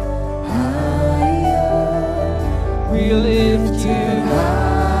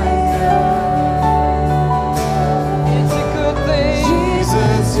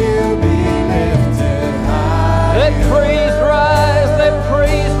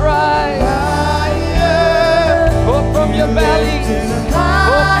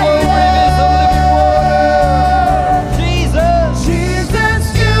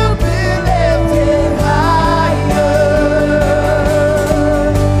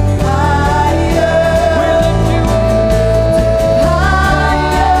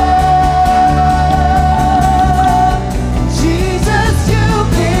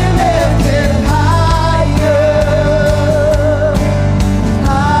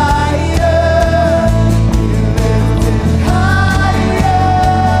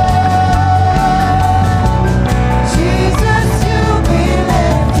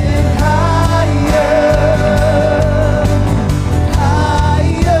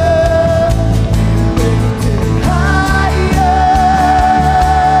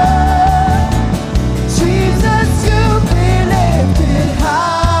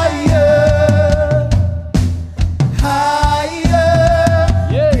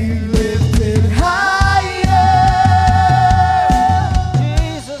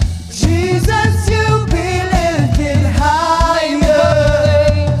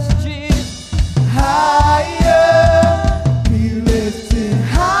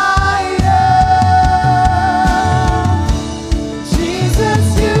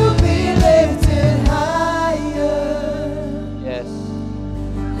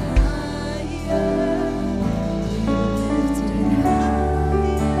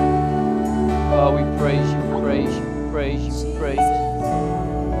 praise you, praise you, praise you, praise you.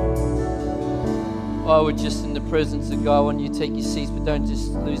 Oh, we're just in the presence of God. When you take your seats, but don't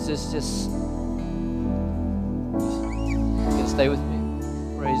just lose this. Just you can stay with me.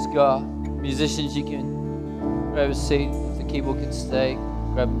 Praise God. Musicians, you can grab a seat. If the keyboard can stay,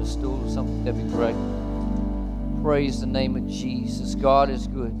 grab a stool or something. That'd be great. Praise the name of Jesus. God is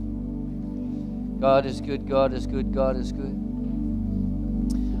good. God is good. God is good. God is good.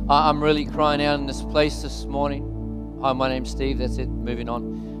 I'm really crying out in this place this morning. Hi, my name's Steve. That's it. Moving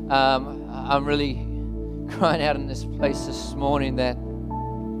on. I'm really crying out in this place this morning that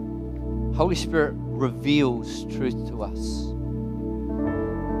Holy Spirit reveals truth to us.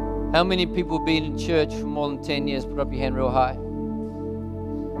 How many people have been in church for more than 10 years? Put up your hand real high.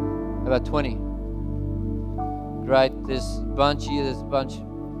 About 20. Great. There's a bunch here. There's a bunch.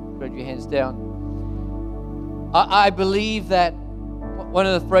 Put your hands down. I believe that one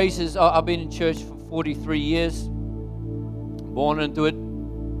of the phrases, I've been in church for 43 years. Born into it.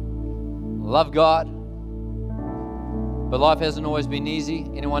 Love God. But life hasn't always been easy.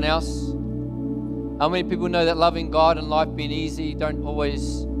 Anyone else? How many people know that loving God and life being easy don't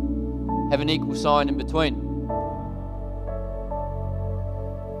always have an equal sign in between?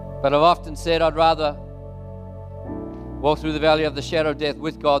 But I've often said I'd rather walk through the valley of the shadow of death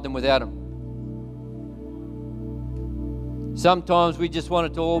with God than without Him. Sometimes we just want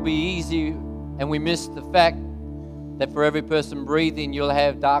it to all be easy and we miss the fact that for every person breathing, you'll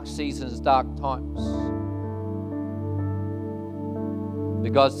have dark seasons, dark times.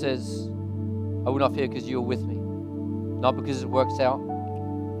 But God says, I will not fear because you are with me. Not because it works out.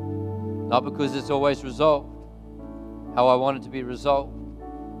 Not because it's always resolved how I want it to be resolved.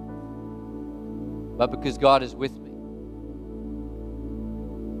 But because God is with me.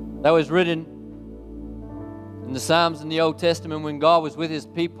 That was written in the Psalms in the Old Testament when God was with His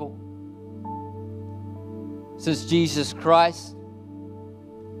people. Since Jesus Christ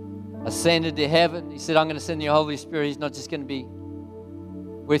ascended to heaven, He said, I'm going to send you the Holy Spirit. He's not just going to be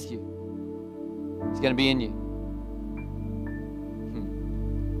with you. He's going to be in you.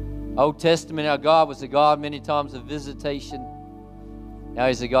 Old Testament, our God was a God many times of visitation. Now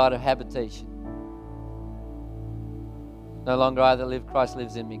He's a God of habitation. No longer I that live, Christ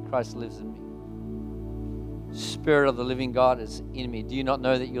lives in me. Christ lives in me. Spirit of the living God is in me. Do you not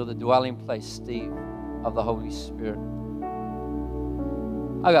know that you're the dwelling place, Steve, of the Holy Spirit?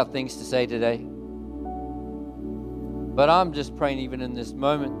 I got things to say today. But I'm just praying even in this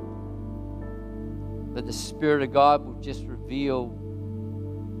moment that the Spirit of God will just reveal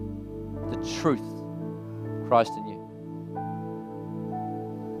the truth of Christ in you.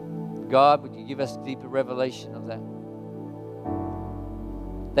 God, would you give us deeper revelation of that?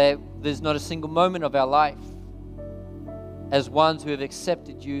 That there's not a single moment of our life as ones who have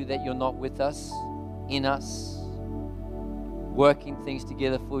accepted you that you're not with us, in us, working things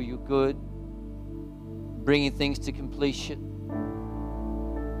together for your good, bringing things to completion.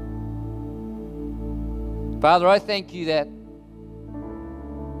 Father, I thank you that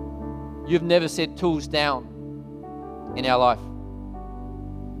you've never set tools down in our life.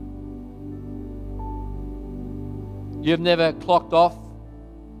 You've never clocked off.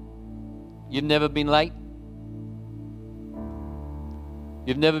 You've never been late.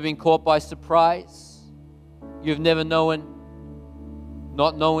 You've never been caught by surprise. You've never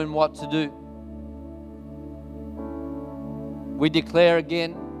not knowing what to do. We declare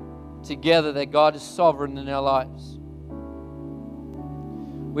again together that God is sovereign in our lives.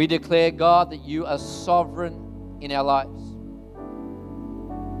 We declare, God, that you are sovereign in our lives.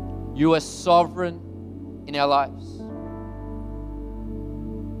 You are sovereign in our lives.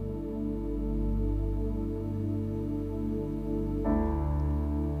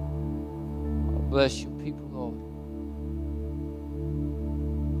 Bless you, people, Lord.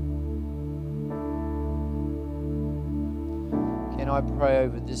 Can I pray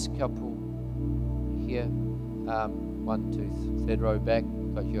over this couple here? 1, 2, third row back.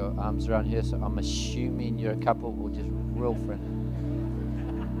 Got your arms around here, so I'm assuming you're a couple or just real friendly.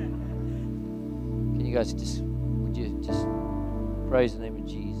 Can you guys would you just praise the name of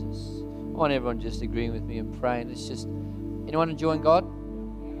Jesus? I want everyone just agreeing with me and praying. It's just, anyone enjoying God?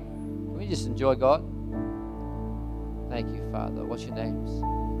 Can we just enjoy God? Thank you, Father. What's your names?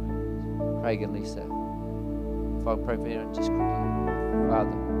 Craig and Lisa. If I pray for anyone, just quickly.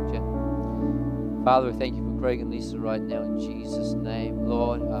 Father, Jen. Father, we thank you for Craig and Lisa right now in Jesus' name.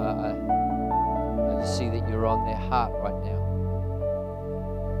 Lord, I just see that you're on their heart right now.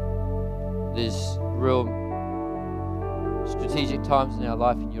 There's real strategic times in our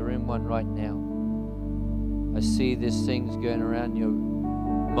life, and you're in one right now. I see there's things going around your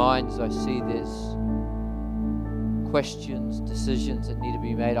minds. I see there's questions, decisions that need to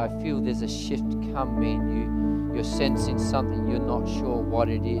be made. I feel there's a shift coming. You're sensing something, you're not sure what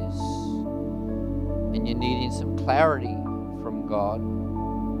it is. And you're needing some clarity from God.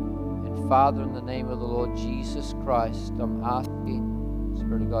 And Father, in the name of the Lord Jesus Christ, I'm asking,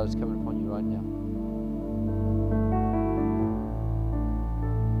 Spirit of God is coming upon you right now.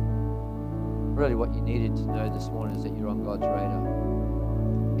 Really what you needed to know this morning is that you're on God's radar.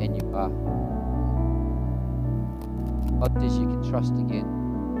 And you are. God says you can trust again.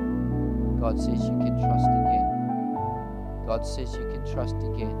 God says you can trust again. God says you can trust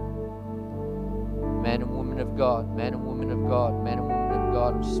again. Man and woman of God, man and woman of God, man and woman of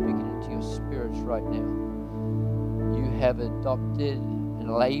God, I'm speaking into your spirits right now. You have adopted a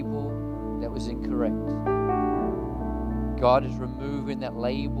label that was incorrect. God is removing that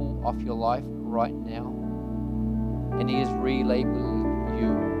label off your life right now. And He is relabeling you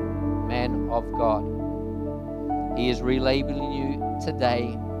man of God. He is relabeling you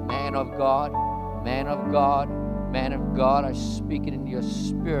today, man of God, man of God, man of God. I speak it into your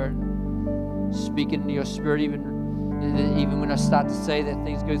spirit. Speak it into your spirit, even when I start to say that,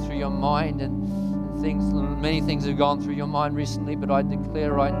 things go through your mind, and many things have gone through your mind recently, but I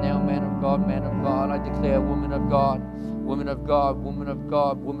declare right now, man of God, man of God. I declare woman of God, woman of God, woman of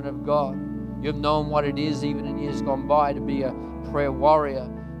God, woman of God. You've known what it is even in years gone by to be a prayer warrior,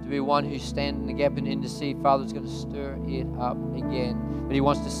 to be one who stands in the gap and intercede. Father's going to stir it up again. But He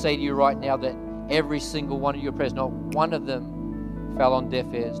wants to say to you right now that every single one of your prayers, not one of them fell on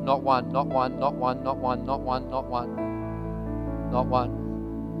deaf ears. Not one, not one, not one, not one, not one, not one. Not one.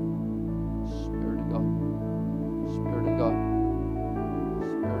 Spirit of God. Spirit of God.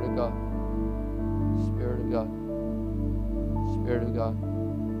 Spirit of God. Spirit of God. Spirit of God.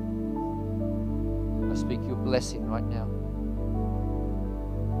 I speak your blessing right now.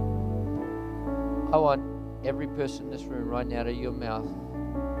 I want every person in this room right now, to your mouth,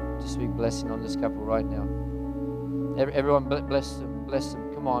 to speak blessing on this couple right now. Everyone bless them, bless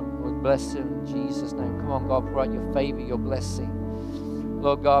them. Come on, Lord, bless them in Jesus' name. Come on, God, pour out your favor, your blessing.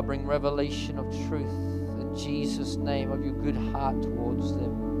 Lord God, bring revelation of truth in Jesus' name, of your good heart towards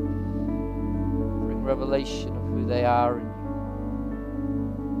them. Bring revelation of who they are in you.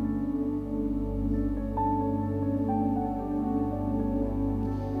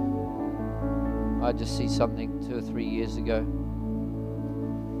 I just see something 2 or 3 years ago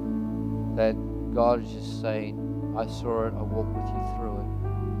that God is just saying, I saw it, I walked with you through it.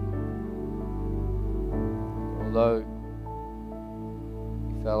 Although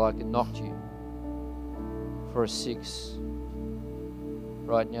you felt like it knocked you for a 6,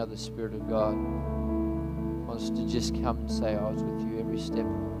 right now the Spirit of God wants to just come and say, I was with you every step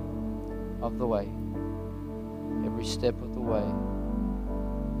of the way. Every step of the way.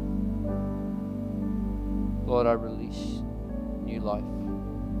 Lord, I release new life.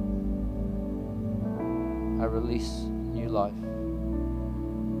 I release new life.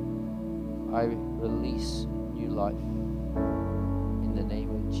 I release new life in the name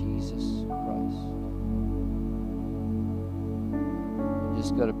of Jesus Christ. I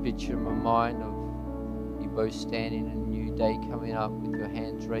just got a picture in my mind of you both standing in a new day coming up with your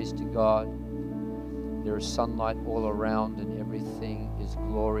hands raised to God. There is sunlight all around and everything is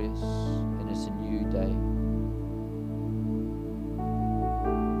glorious and it's a new day.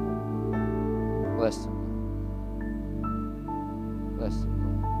 Bless them. Bless them,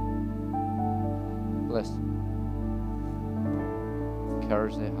 Lord. Bless them.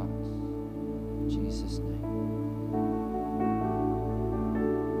 Encourage their hearts. In Jesus' name.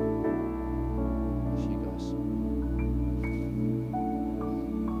 Bless you guys.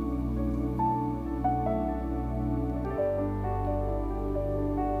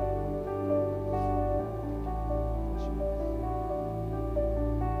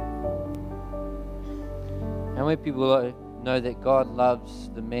 How many people know that God loves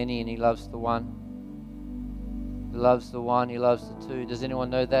the many and He loves the one? He loves the one, He loves the two. Does anyone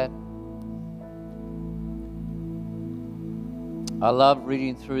know that? I love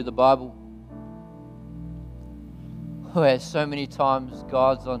reading through the Bible, where so many times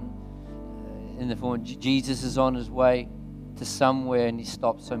God's in the form, Jesus is on His way to somewhere and He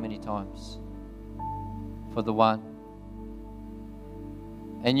stops so many times for the one.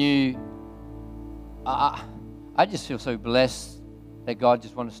 And I just feel so blessed that God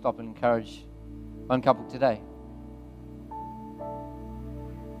just wanted to stop and encourage one couple today.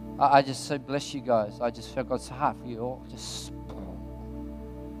 I just so bless you guys. I just felt God's heart for you all. Just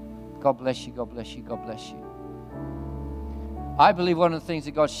God bless you, God bless you, God bless you. I believe one of the things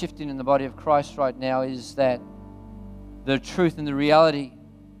that God's shifting in the body of Christ right now is that the truth and the reality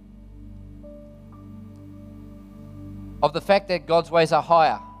of the fact that God's ways are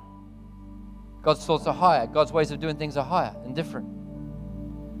higher. God's thoughts are higher. God's ways of doing things are higher and different.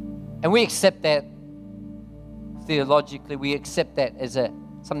 And we accept that theologically. We accept that as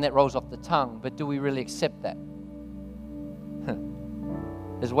something that rolls off the tongue. But do we really accept that?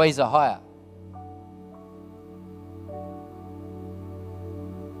 His ways are higher.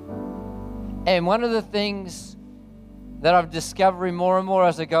 And one of the things that I've discovered more and more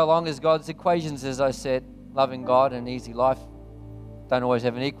as I go along is God's equations, as I said. Loving God and easy life don't always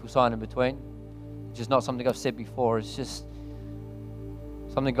have an equal sign in between. Which is not something I've said before. It's just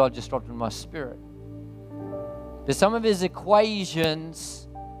something God just dropped in my spirit. But some of his equations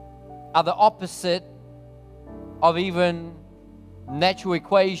are the opposite of even natural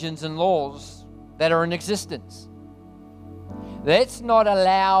equations and laws that are in existence. Let's not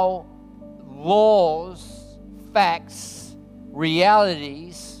allow laws, facts,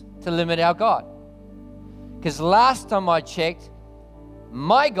 realities to limit our God. Because last time I checked,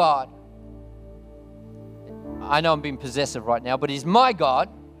 my God, I know I'm being possessive right now, but he's my God.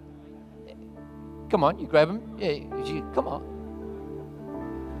 Come on, you grab him. Yeah, come on.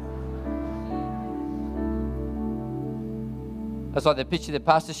 That's like the picture that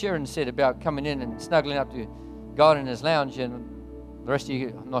Pastor Sharon said about coming in and snuggling up to God in his lounge, and the rest of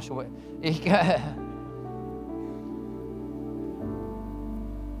you, I'm not sure where.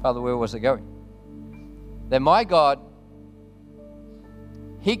 Father, where was it going? That my God,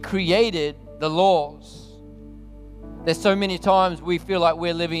 he created the laws that so many times we feel like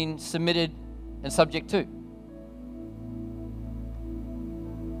we're living submitted and subject to.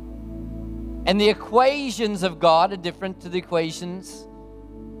 And the equations of God are different to the equations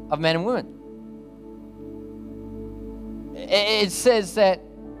of men and women. It says that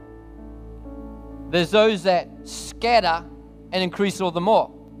there's those that scatter and increase all the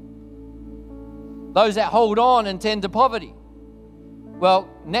more. Those that hold on and tend to poverty. Well,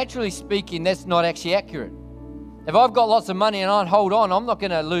 naturally speaking, that's not actually accurate. If I've got lots of money and I hold on, I'm not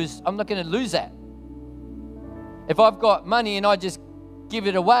going to lose that. If I've got money and I just give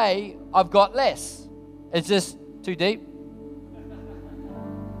it away, I've got less. It's just too deep.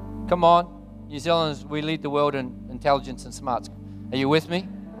 Come on. New Zealanders, we lead the world in intelligence and smarts. Are you with me?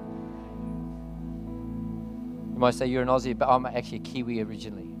 You might say you're an Aussie, but I'm actually a Kiwi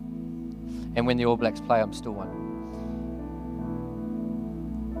originally. And when the All Blacks play, I'm still one.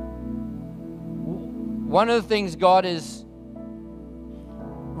 One of the things God is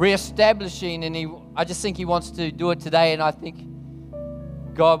reestablishing, and I just think he wants to do it today, and I think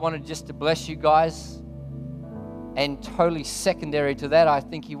God wanted just to bless you guys. And totally secondary to that, I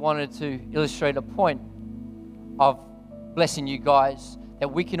think he wanted to illustrate a point of blessing you guys, that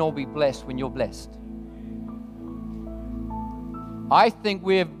we can all be blessed when you're blessed. I think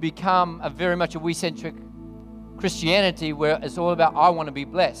we have become very much a we-centric Christianity where it's all about, I want to be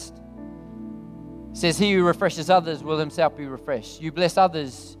blessed. It says, he who refreshes others will himself be refreshed. You bless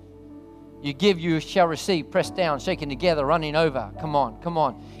others, you give, you shall receive, pressed down, shaken together, running over. Come on, come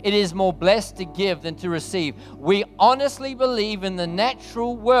on. It is more blessed to give than to receive. We honestly believe in the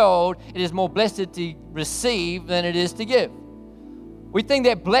natural world, it is more blessed to receive than it is to give. We think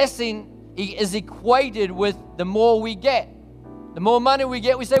that blessing is equated with the more we get. The more money we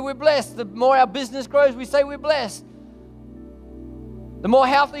get, we say we're blessed. The more our business grows, we say we're blessed. The more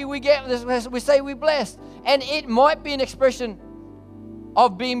healthy we get, we say we're blessed. And it might be an expression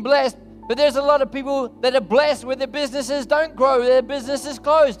of being blessed, but there's a lot of people that are blessed where their businesses don't grow, their business is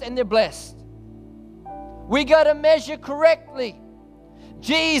closed, and they're blessed. We got to measure correctly.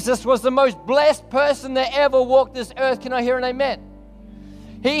 Jesus was the most blessed person that ever walked this earth. Can I hear an amen?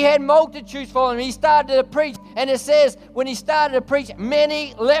 He had multitudes following him. He started to preach, and it says when he started to preach,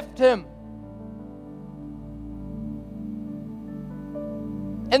 many left him.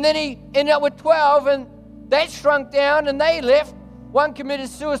 And then he ended up with 12, and that shrunk down, and they left. One committed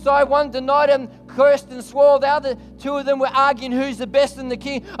suicide, one denied him, cursed and swore. The other two of them were arguing who's the best in the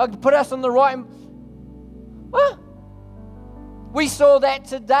king. I could put us on the right. What? We saw that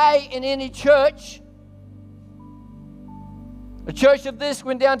today in any church. A church of this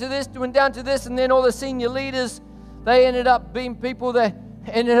went down to this, went down to this, and then all the senior leaders, they ended up being people that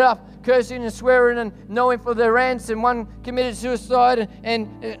ended up cursing and swearing and knowing for their ransom. One committed suicide,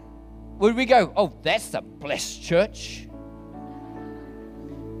 and where we go? Oh, that's the blessed church.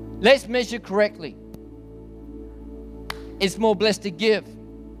 Let's measure correctly. It's more blessed to give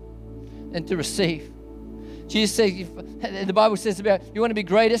than to receive. Jesus says, the Bible says about, you want to be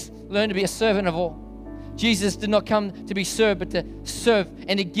greatest? Learn to be a servant of all. Jesus did not come to be served, but to serve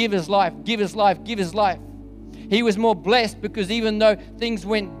and to give his life, give his life, give his life. He was more blessed because even though things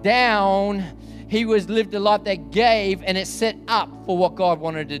went down, he was lived a life that gave, and it set up for what God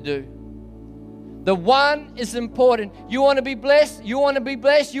wanted to do. The one is important. You want to be blessed? You want to be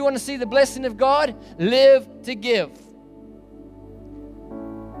blessed? You want to see the blessing of God? Live to give.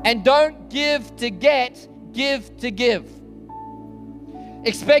 And don't give to get, give to give.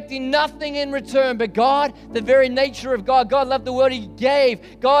 Expecting nothing in return, but God, the very nature of God, God loved the world, He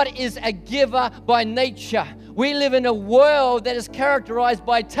gave. God is a giver by nature. We live in a world that is characterized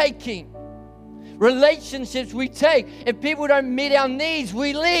by taking. Relationships we take. If people don't meet our needs,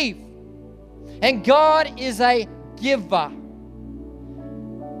 we leave. And God is a giver.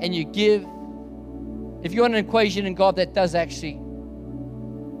 And you give. If you want an equation in God that does actually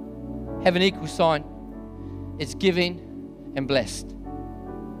have an equal sign, it's giving and blessed.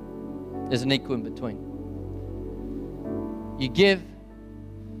 There's an equal in between. You give,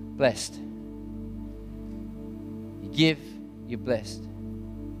 blessed. You give, you're blessed.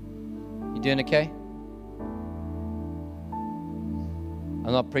 You doing okay?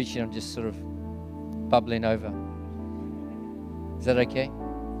 I'm not preaching, I'm just sort of bubbling over. Is that okay?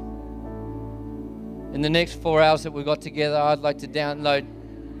 In the next 4 hours that we've got together, I'd like to download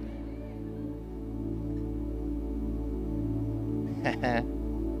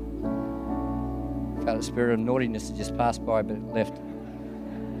felt a spirit of naughtiness that just passed by, but it left.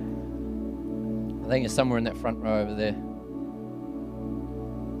 I think it's somewhere in that front row over there.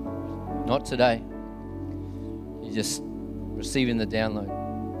 Not today. You're just receiving the download.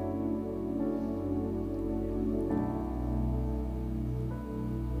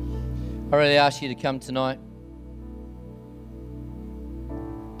 I really ask you to come tonight.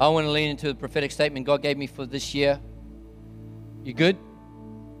 I want to lean into the prophetic statement God gave me for this year. You good?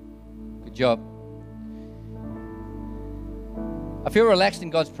 Good job. I feel relaxed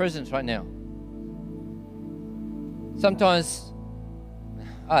in God's presence right now. Sometimes,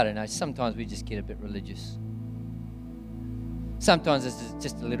 I don't know, sometimes we just get a bit religious. Sometimes it's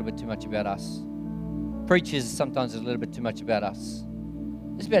just a little bit too much about us. Preachers, sometimes it's a little bit too much about us.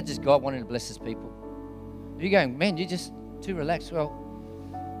 It's about just God wanting to bless His people. If you're going, man, you're just too relaxed. Well,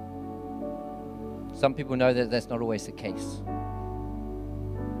 some people know that that's not always the case.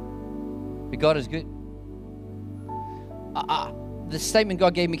 But God is good. The statement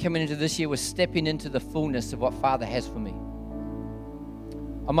God gave me coming into this year was stepping into the fullness of what Father has for me.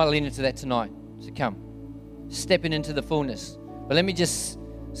 I might lean into that tonight. So come. Stepping into the fullness. But let me just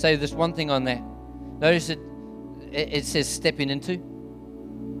say this one thing on that. Notice that it says stepping into.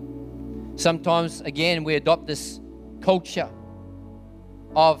 Sometimes, again, we adopt this culture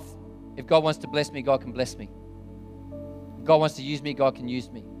of if God wants to bless me, God can bless me. If God wants to use me, God can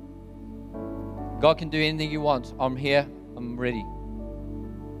use me. God can do anything you want. I'm here. I'm ready.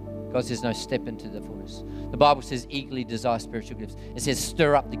 God says, no, step into the fullness. The Bible says, eagerly desire spiritual gifts. It says,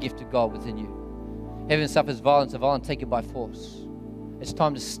 stir up the gift of God within you. Heaven suffers violence, the violent take it by force. It's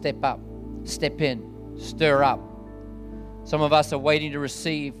time to step up, step in, stir up. Some of us are waiting to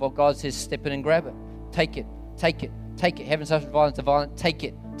receive what God says, step in and grab it. Take it, take it, take it. Heaven suffers violence, the violent take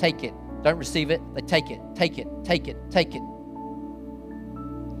it, take it. Don't receive it, they take it, take it, take it, take it.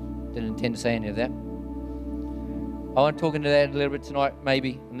 Didn't intend to say any of that. I want to talk into that a little bit tonight,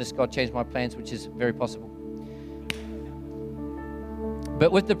 maybe, unless God changed my plans, which is very possible.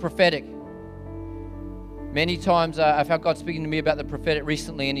 But with the prophetic, many times I felt God speaking to me about the prophetic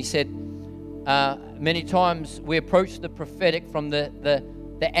recently, and He said, many times we approach the prophetic from the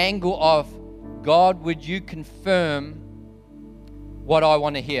angle of, God, would you confirm what I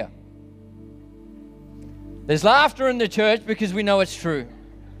want to hear? There's laughter in the church because we know it's true.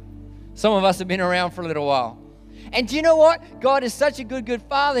 Some of us have been around for a little while. And do you know what? God is such a good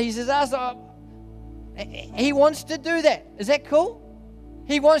Father. He says, He wants to do that. Is that cool?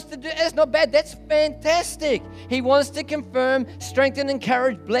 He wants to do, that's not bad. That's fantastic. He wants to confirm, strengthen,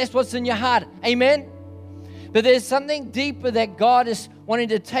 encourage, bless what's in your heart. Amen? But there's something deeper that God is wanting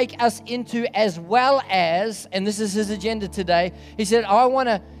to take us into, as well as, and this is His agenda today. He said,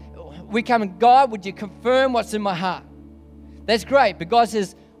 we come and God, would you confirm what's in my heart? That's great. But God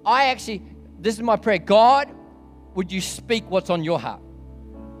says, this is my prayer. God, would you speak what's on your heart?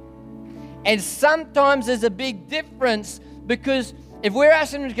 And sometimes there's a big difference, because if we're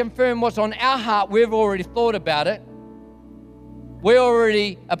asking Him to confirm what's on our heart, we've already thought about it. We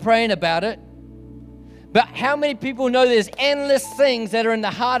already are praying about it. But how many people know there's endless things that are in the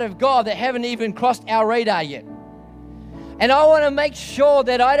heart of God that haven't even crossed our radar yet? And I want to make sure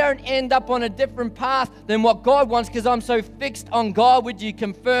that I don't end up on a different path than what God wants, because I'm so fixed on God. Would you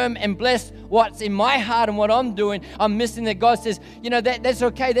confirm and bless what's in my heart and what I'm doing? I'm missing that God says, that's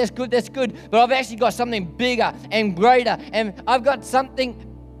okay, that's good. But I've actually got something bigger and greater, and I've got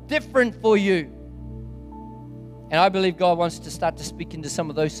something different for you. And I believe God wants to start to speak into some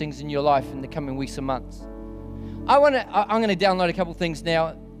of those things in your life in the coming weeks and months. I'm going to download a couple things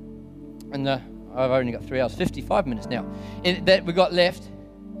now. And I've only got 3 hours, 55 minutes now that we've got left.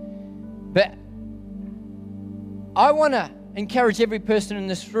 But I want to encourage every person in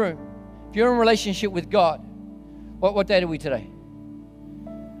this room. If you're in a relationship with God, what date are we today?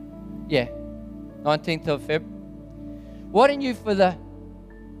 Yeah, 19th of Feb. Why don't you, for the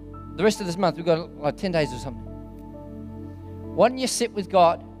rest of this month, we've got like 10 days or something. Why don't you sit with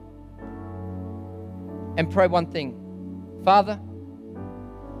God and pray one thing? Father,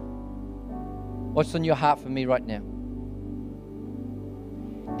 what's on your heart for me right now?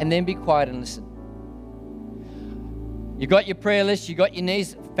 And then be quiet and listen. You got your prayer list, you got your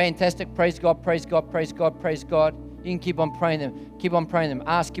needs, fantastic. Praise God, praise God, praise God, praise God. You can keep on praying them,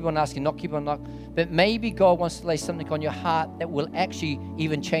 ask, keep on asking, not keep on knocking. But maybe God wants to lay something on your heart that will actually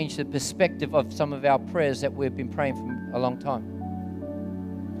even change the perspective of some of our prayers that we've been praying for a long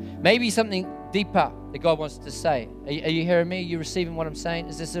time. Maybe something deeper that God wants to say. Are you hearing me? Are you receiving what I'm saying?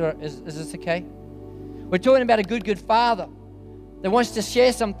 Is this okay? We're talking about a good Father that wants to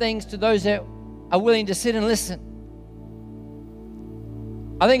share some things to those that are willing to sit and listen.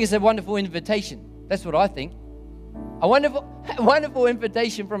 I think it's a wonderful invitation. That's what I think. A wonderful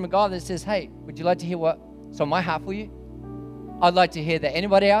invitation from a God that says, hey, would you like to hear what's on my heart for you? I'd like to hear that.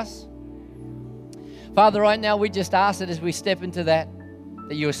 Anybody else? Father, right now we just ask that as we step into that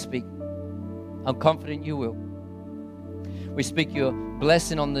you'll speak. I'm confident you will. We speak your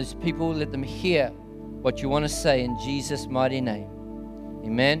blessing on those people. Let them hear what you want to say in Jesus' mighty name.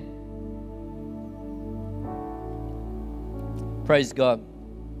 Amen. Praise God.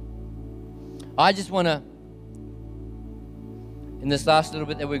 I just want to, in this last little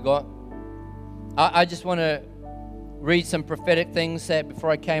bit that we've got, I just want to read some prophetic things that before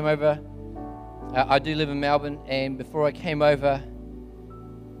I came over. I do live in Melbourne, and before I came over,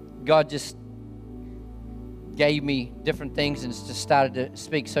 God just gave me different things and just started to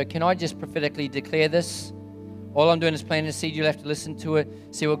speak. So can I just prophetically declare this? All I'm doing is planting a seed. You'll have to listen to it,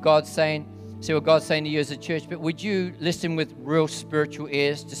 see what God's saying to you as a church. But would you listen with real spiritual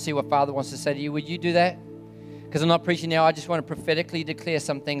ears to see what Father wants to say to you? Would you do that? Because I'm not preaching now. I just want to prophetically declare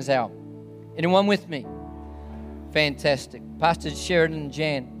some things out. Anyone with me? Fantastic. Pastor Sheridan and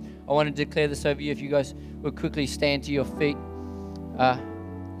Jan, I want to declare this over you. If you guys would quickly stand to your feet, that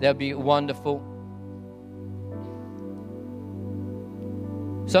would be wonderful.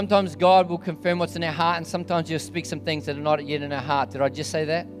 Sometimes God will confirm what's in our heart, and sometimes He'll speak some things that are not yet in our heart. Did I just say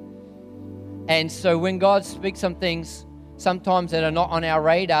that? And so when God speaks some things, sometimes that are not on our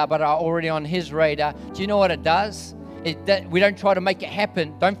radar, but are already on His radar, do you know what it does? We don't try to make it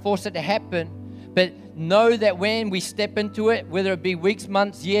happen. Don't force it to happen. But know that when we step into it, whether it be weeks,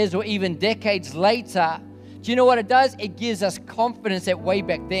 months, years, or even decades later, do you know what it does? It gives us confidence that way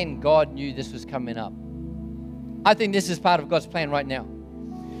back then, God knew this was coming up. I think this is part of God's plan right now.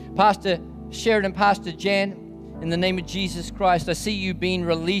 Pastor Sheridan, Pastor Jan, in the name of Jesus Christ, I see you being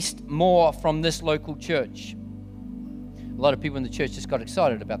released more from this local church. A lot of people in the church just got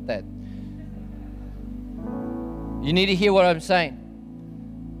excited about that. You need to hear what I'm saying.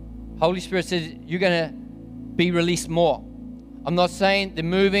 Holy Spirit says you're going to be released more. I'm not saying they're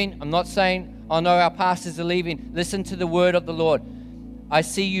moving. I'm not saying, oh no, our pastors are leaving. Listen to the word of the Lord. I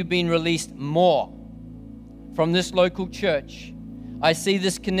see you being released more from this local church. I see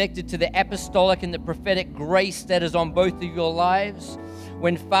this connected to the apostolic and the prophetic grace that is on both of your lives.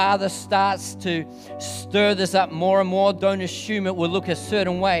 When Father starts to stir this up more and more, don't assume it will look a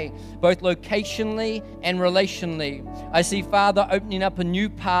certain way, both locationally and relationally. I see Father opening up a new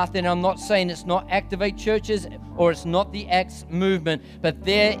path, and I'm not saying it's not Activate churches or it's not the Acts movement, but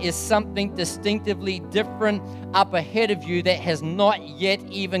there is something distinctively different up ahead of you that has not yet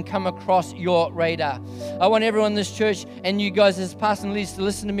even come across your radar. I want everyone in this church and you guys as pastor and leaders to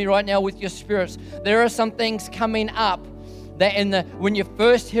listen to me right now with your spirits. There are some things coming up that when you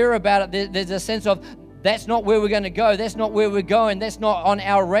first hear about it, there's a sense of, that's not where we're going to go. That's not where we're going. That's not on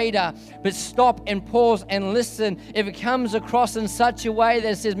our radar. But stop and pause and listen. If it comes across in such a way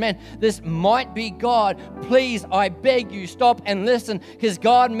that says, man, this might be God, please, I beg you, stop and listen. Because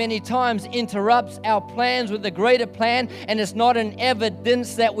God many times interrupts our plans with a greater plan. And it's not an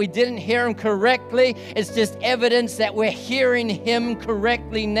evidence that we didn't hear Him correctly. It's just evidence that we're hearing Him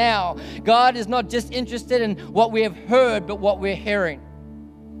correctly now. God is not just interested in what we have heard, but what we're hearing.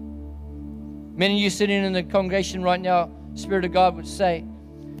 Many of you sitting in the congregation right now, Spirit of God would say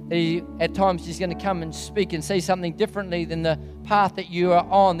that at times He's going to come and speak and say something differently than the path that you are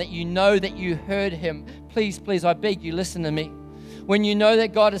on, that you know that you heard Him. Please, please, I beg you, listen to me. when you know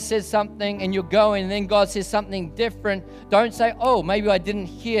that God has said something and you're going and then God says something different, don't say, oh, maybe I didn't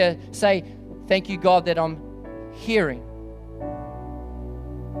hear. Say, thank you, God, that I'm hearing.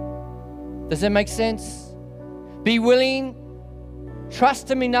 Does that make sense? Be willing,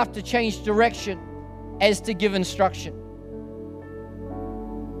 trust Him enough to change direction as to give instruction.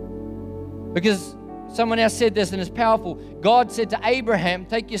 Because someone else said this and it's powerful. God said to Abraham,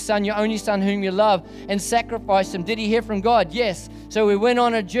 take your son, your only son whom you love, and sacrifice him. Did he hear from God? Yes. So we went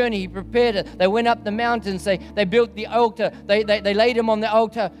on a journey. He prepared it. They went up the mountains. They built the altar. They laid him on the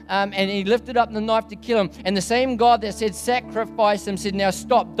altar, and he lifted up the knife to kill him. And the same God that said sacrifice him said, now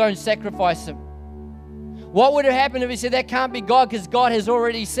stop, don't sacrifice him. What would have happened if he said that can't be God, because God has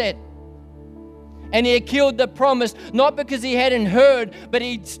already said? And he had killed the promise, not because he hadn't heard, but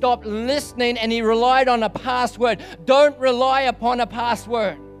he stopped listening and he relied on a past word. Don't rely upon a past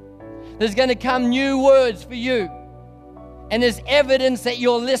word. There's going to come new words for you. And there's evidence that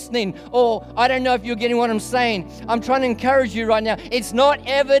you're listening. Or I don't know if you're getting what I'm saying. I'm trying to encourage you right now. It's not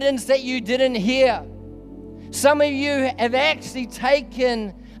evidence that you didn't hear. Some of you have actually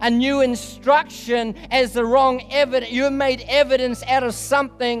taken a new instruction as the wrong evidence. You have made evidence out of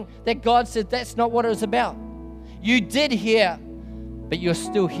something that God said that's not what it was about. You did hear, but you're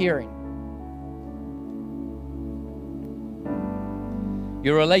still hearing.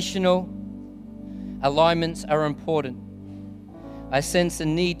 Your relational alignments are important. I sense a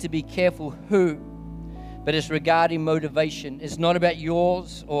need to be careful who, but it's regarding motivation. It's not about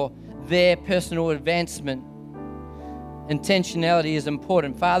yours or their personal advancement. Intentionality is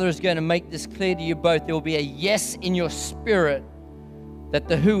important. Father is going to make this clear to you both. There will be a yes in your spirit that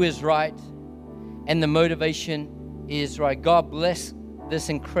the who is right and the motivation is right. God bless this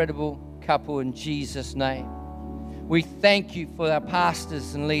incredible couple in Jesus' name. We thank you for our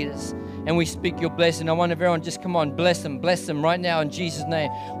pastors and leaders, and we speak your blessing. I want everyone just come on, bless them right now in Jesus'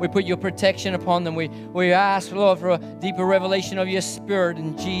 name. We put your protection upon them. We ask, Lord, for a deeper revelation of your spirit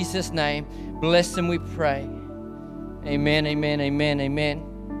in Jesus' name. Bless them, we pray. Amen, amen, amen,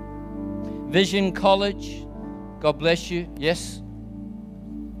 amen. Vision College, God bless you. Yes?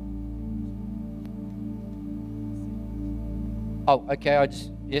 Oh, okay,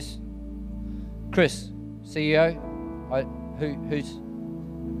 yes? Chris, CEO? Who's?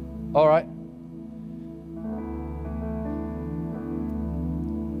 All right.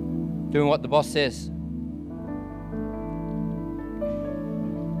 Doing what the boss says.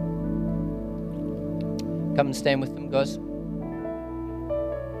 Come and stand with them, guys.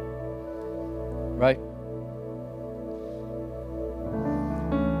 Right.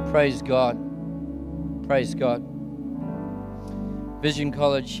 Praise God. Praise God. Vision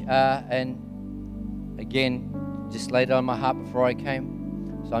College, and again, just laid it on my heart before I came.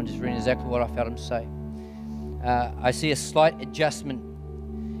 So I'm just reading exactly what I felt him say. I see a slight adjustment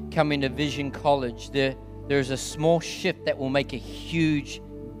coming to Vision College. There's a small shift that will make a huge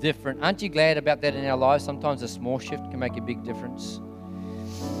difference. Aren't you glad about that in our lives? Sometimes a small shift can make a big difference.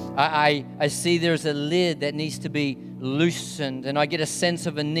 I see there's a lid that needs to be loosened, and I get a sense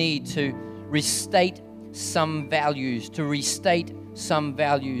of a need to restate some values,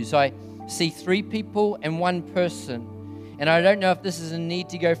 I see 3 people and 1 person, and I don't know if this is a need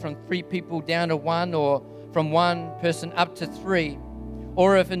to go from 3 people down to 1 or from 1 person up to 3,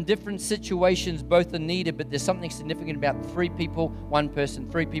 or if in different situations both are needed, but there's something significant about 3 people, 1 person,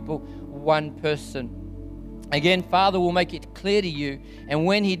 3 people, 1 person. Again, Father will make it clear to you, and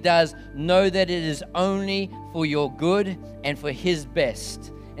when He does, know that it is only for your good and for His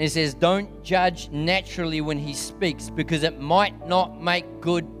best. And He says, don't judge naturally when He speaks, because it might not make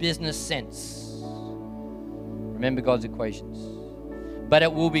good business sense. Remember God's equations. But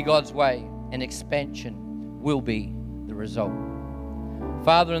it will be God's way, and expansion will be the result.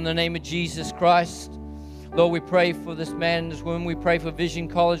 Father, in the name of Jesus Christ, Lord, we pray for this man and this woman. We pray for Vision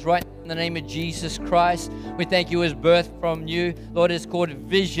College right now in the name of Jesus Christ. We thank you as birth from you. Lord, it's called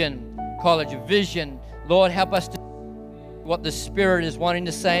Vision College. Vision. Lord, help us to do what the Spirit is wanting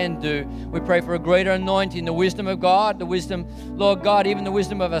to say and do. We pray for a greater anointing, the wisdom of God, the wisdom, Lord God, even the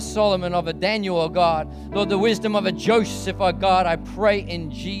wisdom of a Solomon, of a Daniel, oh God. Lord, the wisdom of a Joseph, oh God. I pray in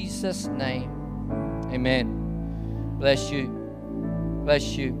Jesus' name. Amen. Bless you.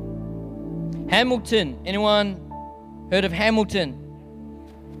 Bless you. Hamilton. Anyone heard of Hamilton?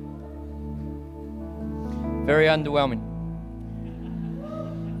 Very underwhelming.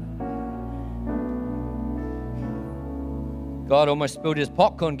 God almost spilled his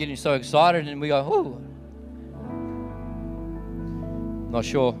popcorn getting so excited, and we go, ooh. Not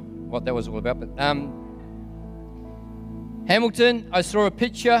sure what that was all about, but Hamilton, I saw a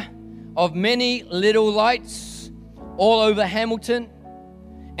picture of many little lights all over Hamilton,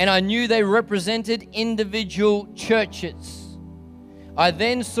 and I knew they represented individual churches. I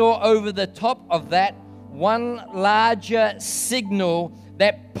then saw over the top of that one larger signal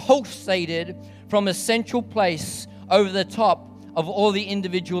that pulsated from a central place over the top of all the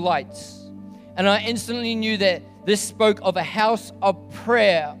individual lights. And I instantly knew that this spoke of a house of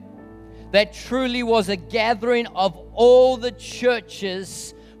prayer that truly was a gathering of all the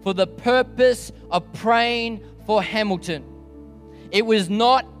churches for the purpose of praying for Hamilton. It was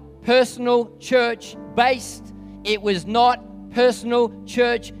not personal church based. It was not personal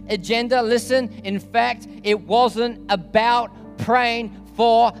church agenda. Listen, in fact, it wasn't about praying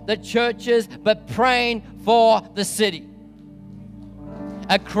for the churches, but praying for the city.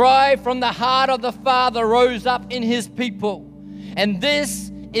 A cry from the heart of the Father rose up in His people. And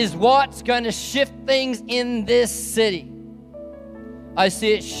this is what's going to shift things in this city. I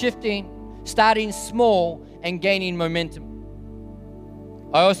see it shifting, starting small and gaining momentum.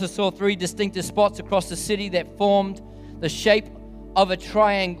 I also saw 3 distinctive spots across the city that formed the shape of a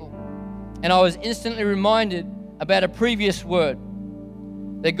triangle. And I was instantly reminded about a previous word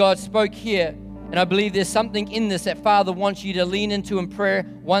that God spoke here. And I believe there's something in this that Father wants you to lean into in prayer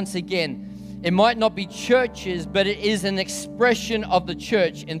once again. It might not be churches, but it is an expression of the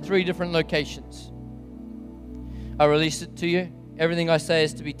church in 3 different locations. I release it to you. Everything I say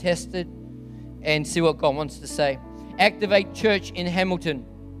is to be tested and see what God wants to say. Activate church in Hamilton.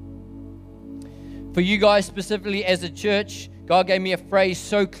 For you guys specifically as a church, God gave me a phrase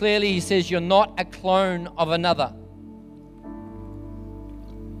so clearly. He says, you're not a clone of another.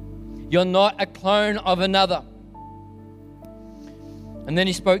 You're not a clone of another. And then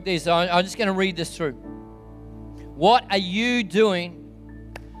he spoke this. I'm just going to read this through. What are you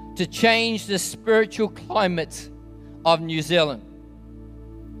doing to change the spiritual climate of New Zealand?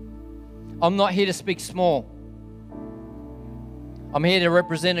 I'm not here to speak small. I'm here to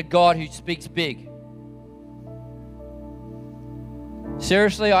represent a God who speaks big.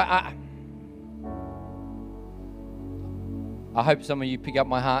 Seriously, I hope some of you pick up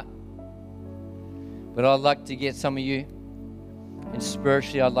my heart. But I'd like to get some of you, and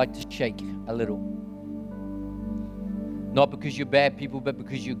spiritually I'd like to shake a little. Not because you're bad people, but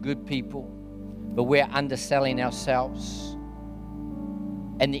because you're good people. But we're underselling ourselves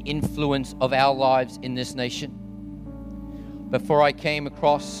and the influence of our lives in this nation. Before I came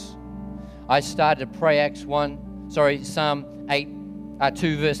across, I started to pray Psalm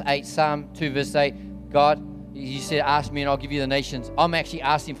 2 verse 8, Psalm 2 verse 8. God, you said, ask me and I'll give you the nations. I'm actually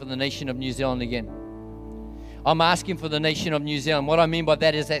asking for the nation of New Zealand again. I'm asking for the nation of New Zealand. What I mean by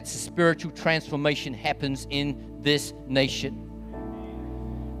that is that spiritual transformation happens in this nation.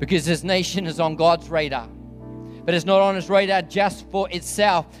 Because this nation is on God's radar. But it's not on His radar just for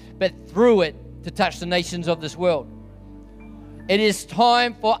itself, but through it to touch the nations of this world. It is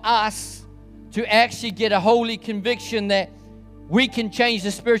time for us to actually get a holy conviction that we can change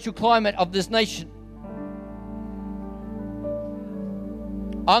the spiritual climate of this nation.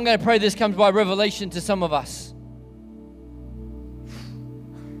 I'm going to pray this comes by revelation to some of us.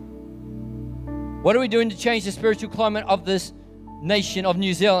 What are we doing to change the spiritual climate of this nation of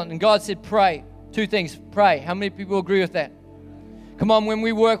New Zealand? And God said, pray. 2 things. Pray. How many people agree with that? Come on, when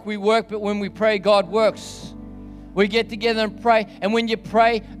we work, but when we pray, God works. We get together and pray. And when you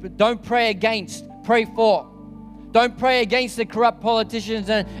pray, don't pray against, pray for. Don't pray against the corrupt politicians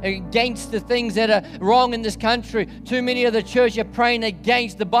and against the things that are wrong in this country. Too many of the church are praying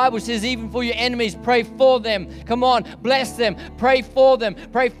against. The Bible says even for your enemies, pray for them. Come on, bless them. Pray for them.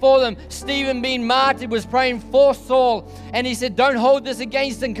 Pray for them. Stephen being martyred was praying for Saul. And he said, don't hold this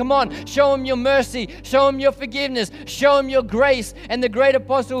against them. Come on, show him your mercy. Show him your forgiveness. Show him your grace. And the great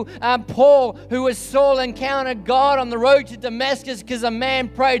apostle Paul, who was Saul, encountered God on the road to Damascus because a man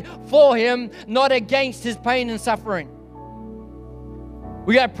prayed for him, not against his pain and suffering. We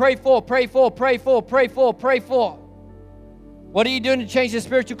got to pray for. What are you doing to change the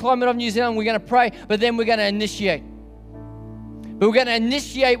spiritual climate of New Zealand? We're going to pray, but then we're going to initiate. But we're going to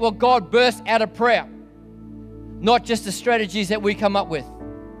initiate what God bursts out of prayer, not just the strategies that we come up with.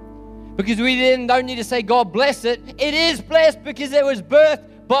 Because we then don't need to say, God bless it. It is blessed because it was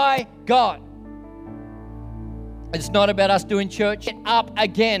birthed by God. It's not about us doing church up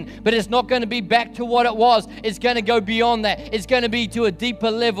again, but it's not going to be back to what it was. It's going to go beyond that. It's going to be to a deeper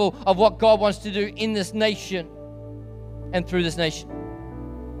level of what God wants to do in this nation and through this nation.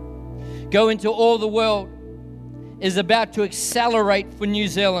 Go into all the world is about to accelerate for New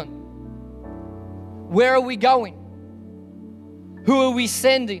Zealand. Where are we going? Who are we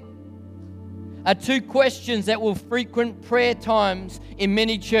sending? Are 2 questions that will frequent prayer times in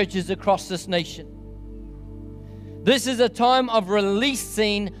many churches across this nation. This is a time of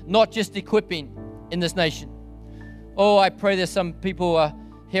releasing, not just equipping in this nation. Oh, I pray there's some people are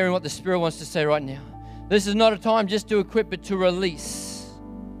hearing what the Spirit wants to say right now. This is not a time just to equip, but to release.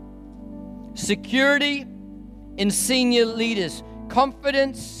 Security in senior leaders,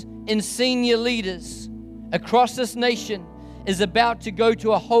 confidence in senior leaders across this nation is about to go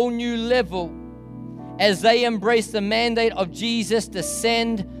to a whole new level as they embrace the mandate of Jesus to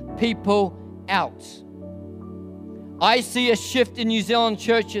send people out. I see a shift in New Zealand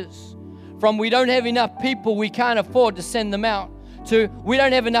churches from we don't have enough people, we can't afford to send them out, to we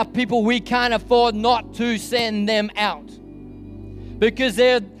don't have enough people, we can't afford not to send them out. Because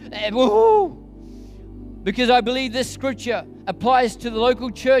I believe this scripture applies to the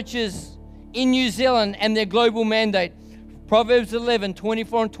local churches in New Zealand and their global mandate. Proverbs 11,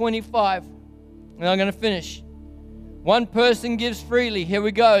 24 and 25. And I'm going to finish. One person gives freely. Here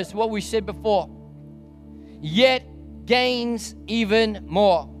we go. It's what we said before. Yet gains even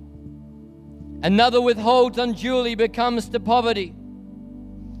more. Another withholds unduly, becomes to poverty.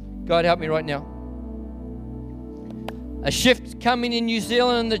 God help me right now. A shift coming in New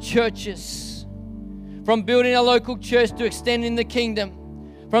Zealand and the churches. From building a local church to extending the kingdom.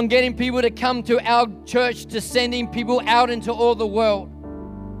 From getting people to come to our church to sending people out into all the world.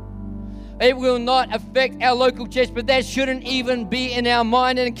 It will not affect our local church, but that shouldn't even be in our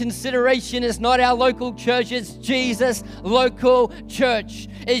mind and consideration. It's not our local church, it's Jesus' local church.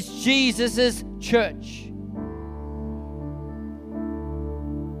 It's Jesus' church.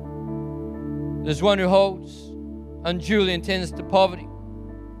 There's one who holds unduly and tends to poverty.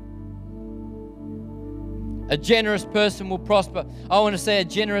 A generous person will prosper. I want to say a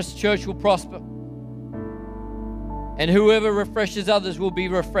generous church will prosper. And whoever refreshes others will be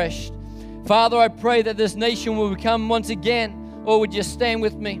refreshed. Father, I pray that this nation will become once again, or would you stand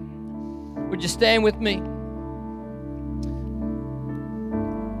with me? Would you stand with me?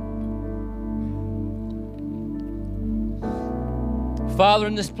 Father,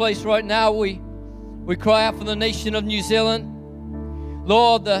 in this place right now, we cry out for the nation of New Zealand.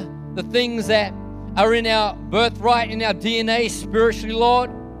 Lord, the things that are in our birthright, in our DNA spiritually,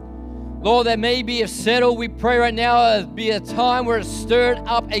 Lord. Lord, that maybe have settled, we pray right now it'll be a time where it's stirred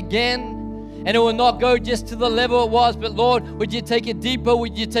up again. And it will not go just to the level it was, but Lord, would you take it deeper?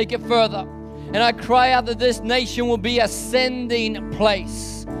 Would you take it further? And I cry out that this nation will be a sending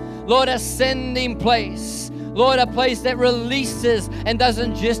place. Lord, a sending place. Lord, a place that releases and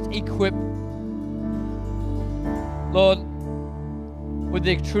doesn't just equip. Lord, would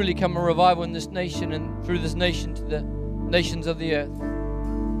there truly come a revival in this nation and through this nation to the nations of the earth?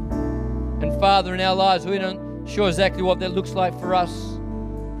 And Father, in our lives, we're not sure exactly what that looks like for us.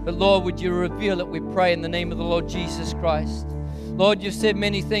 But Lord, would you reveal it, we pray, in the name of the Lord Jesus Christ. Lord, you've said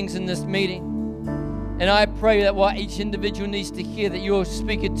many things in this meeting. And I pray that what each individual needs to hear, that you'll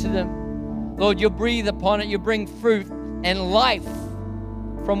speak it to them. Lord, you'll breathe upon it. You'll bring fruit and life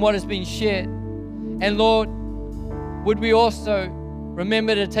from what has been shared. And Lord, would we also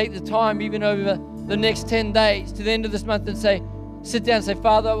remember to take the time, even over the next 10 days to the end of this month, and sit down and say,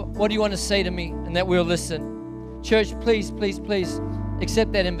 Father, what do you want to say to me? And that we'll listen. Church, please, please, please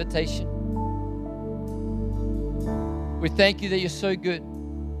accept that invitation. We thank you that you're so good.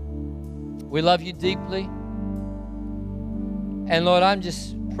 We love you deeply. And Lord, I'm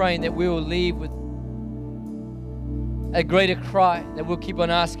just praying that we will leave with a greater cry, that we'll keep on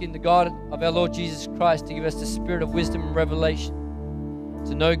asking the God of our Lord Jesus Christ to give us the spirit of wisdom and revelation,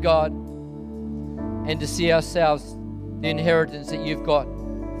 to know God and to see ourselves the inheritance that you've got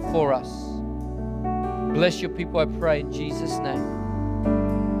for us. Bless your people, I pray, in Jesus' name.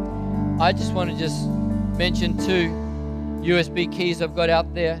 I just want to mention 2 USB keys I've got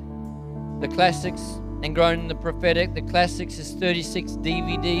out there. The Classics and Growing in the Prophetic. The Classics is 36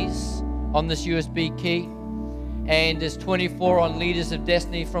 DVDs on this USB key. And there's 24 on Leaders of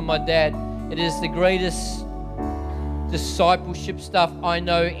Destiny from my dad. It is the greatest discipleship stuff I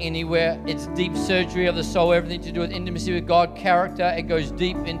know anywhere. It's deep surgery of the soul, everything to do with intimacy with God, character. It goes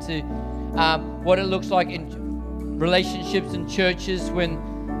deep into what it looks like in relationships and churches when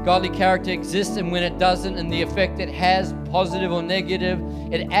godly character exists and when it doesn't, and the effect it has, positive or negative.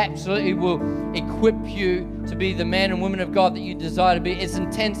 It absolutely will equip you to be the man and woman of God that you desire to be. It's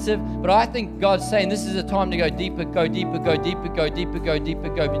intensive, but I think God's saying this is a time to go deeper, go deeper, go deeper, go deeper, go deeper,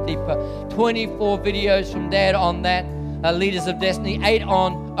 go deeper. 24 videos from Dad on that. Leaders of Destiny. 8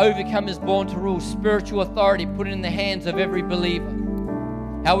 on Overcomers Born to Rule, spiritual authority put in the hands of every believer.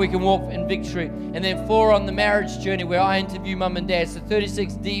 How we can walk in victory. And then 4 on the marriage journey, where I interview mum and dad. So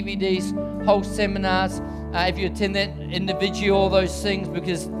 36 DVDs, whole seminars. If you attend that individually, all those things,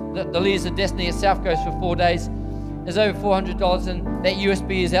 because the Leaders of Destiny itself goes for 4 days. is over $400, and that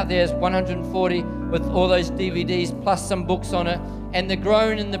USB is out there is $140 with all those DVDs plus some books on it. And the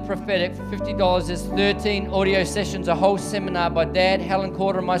Grown in the Prophetic for $50 is 13 audio sessions, a whole seminar by Dad, Helen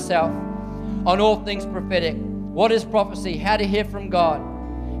Corder, and myself on all things prophetic. What is prophecy? How to hear from God.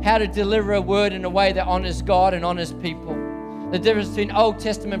 How to deliver a word in a way that honors God and honors people. The difference between Old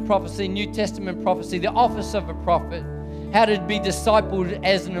Testament prophecy, New Testament prophecy, the office of a prophet. How to be discipled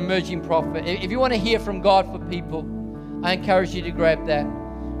as an emerging prophet. If you want to hear from God for people, I encourage you to grab that.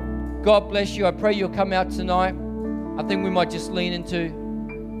 God bless you. I pray you'll come out tonight. I think we might just lean into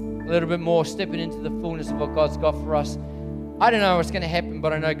a little bit more, stepping into the fullness of what God's got for us. I don't know what's going to happen,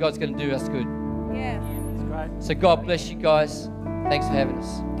 but I know God's going to do us good. Yeah. That's great. So God bless you guys. Thanks for having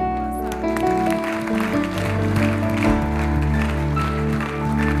us.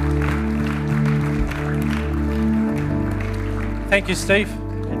 Thank you, Steve.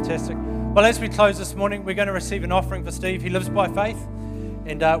 Fantastic. Well, as we close this morning, we're going to receive an offering for Steve. He lives by faith,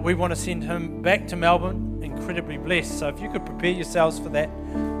 and we want to send him back to Melbourne incredibly blessed. So if you could prepare yourselves for that.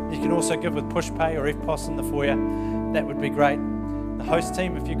 You can also give with PushPay or EFTPOS in the foyer. That would be great. The host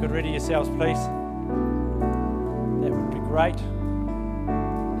team, if you could ready yourselves, please. That would be great.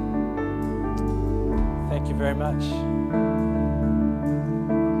 Thank you very much.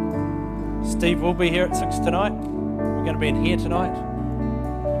 Steve will be here at 6 tonight. We're going to be in here tonight.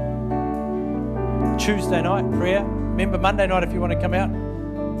 Tuesday night, prayer. Remember, Monday night, if you want to come out,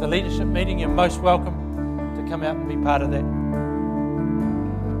 the leadership meeting, you're most welcome to come out and be part of that.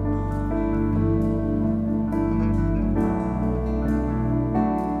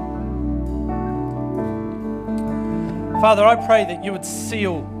 Father, I pray that you would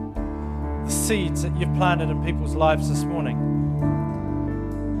seal the seeds that you've planted in people's lives this morning.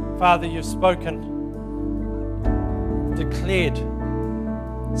 Father, you've spoken, declared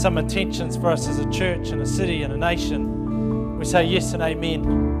some intentions for us as a church and a city and a nation. We say yes and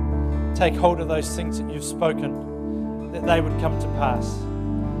amen. Take hold of those things that you've spoken, that they would come to pass.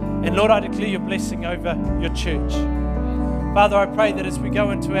 And Lord, I declare your blessing over your church. Father, I pray that as we go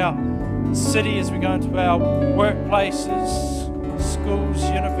into our city, as we go into our workplaces, schools,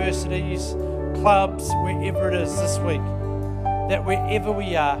 universities, clubs, wherever it is this week, that wherever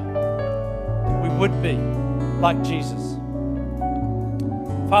we are, we would be like Jesus.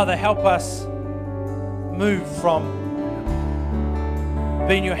 Father, help us move from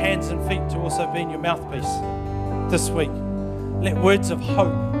being your hands and feet to also being your mouthpiece this week. Let words of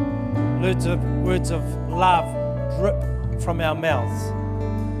hope, words of love drip from our mouths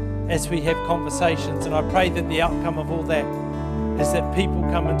as we have conversations. And I pray that the outcome of all that is that people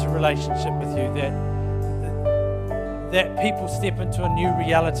come into relationship with you, that people step into a new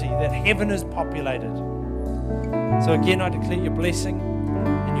reality, that heaven is populated. So again, I declare your blessing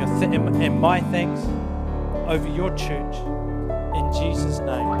and my thanks over your church. In Jesus'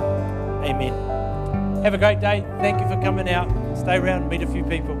 name, amen. Have a great day. Thank you for coming out. Stay around, meet a few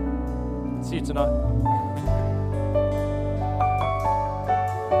people. See you tonight.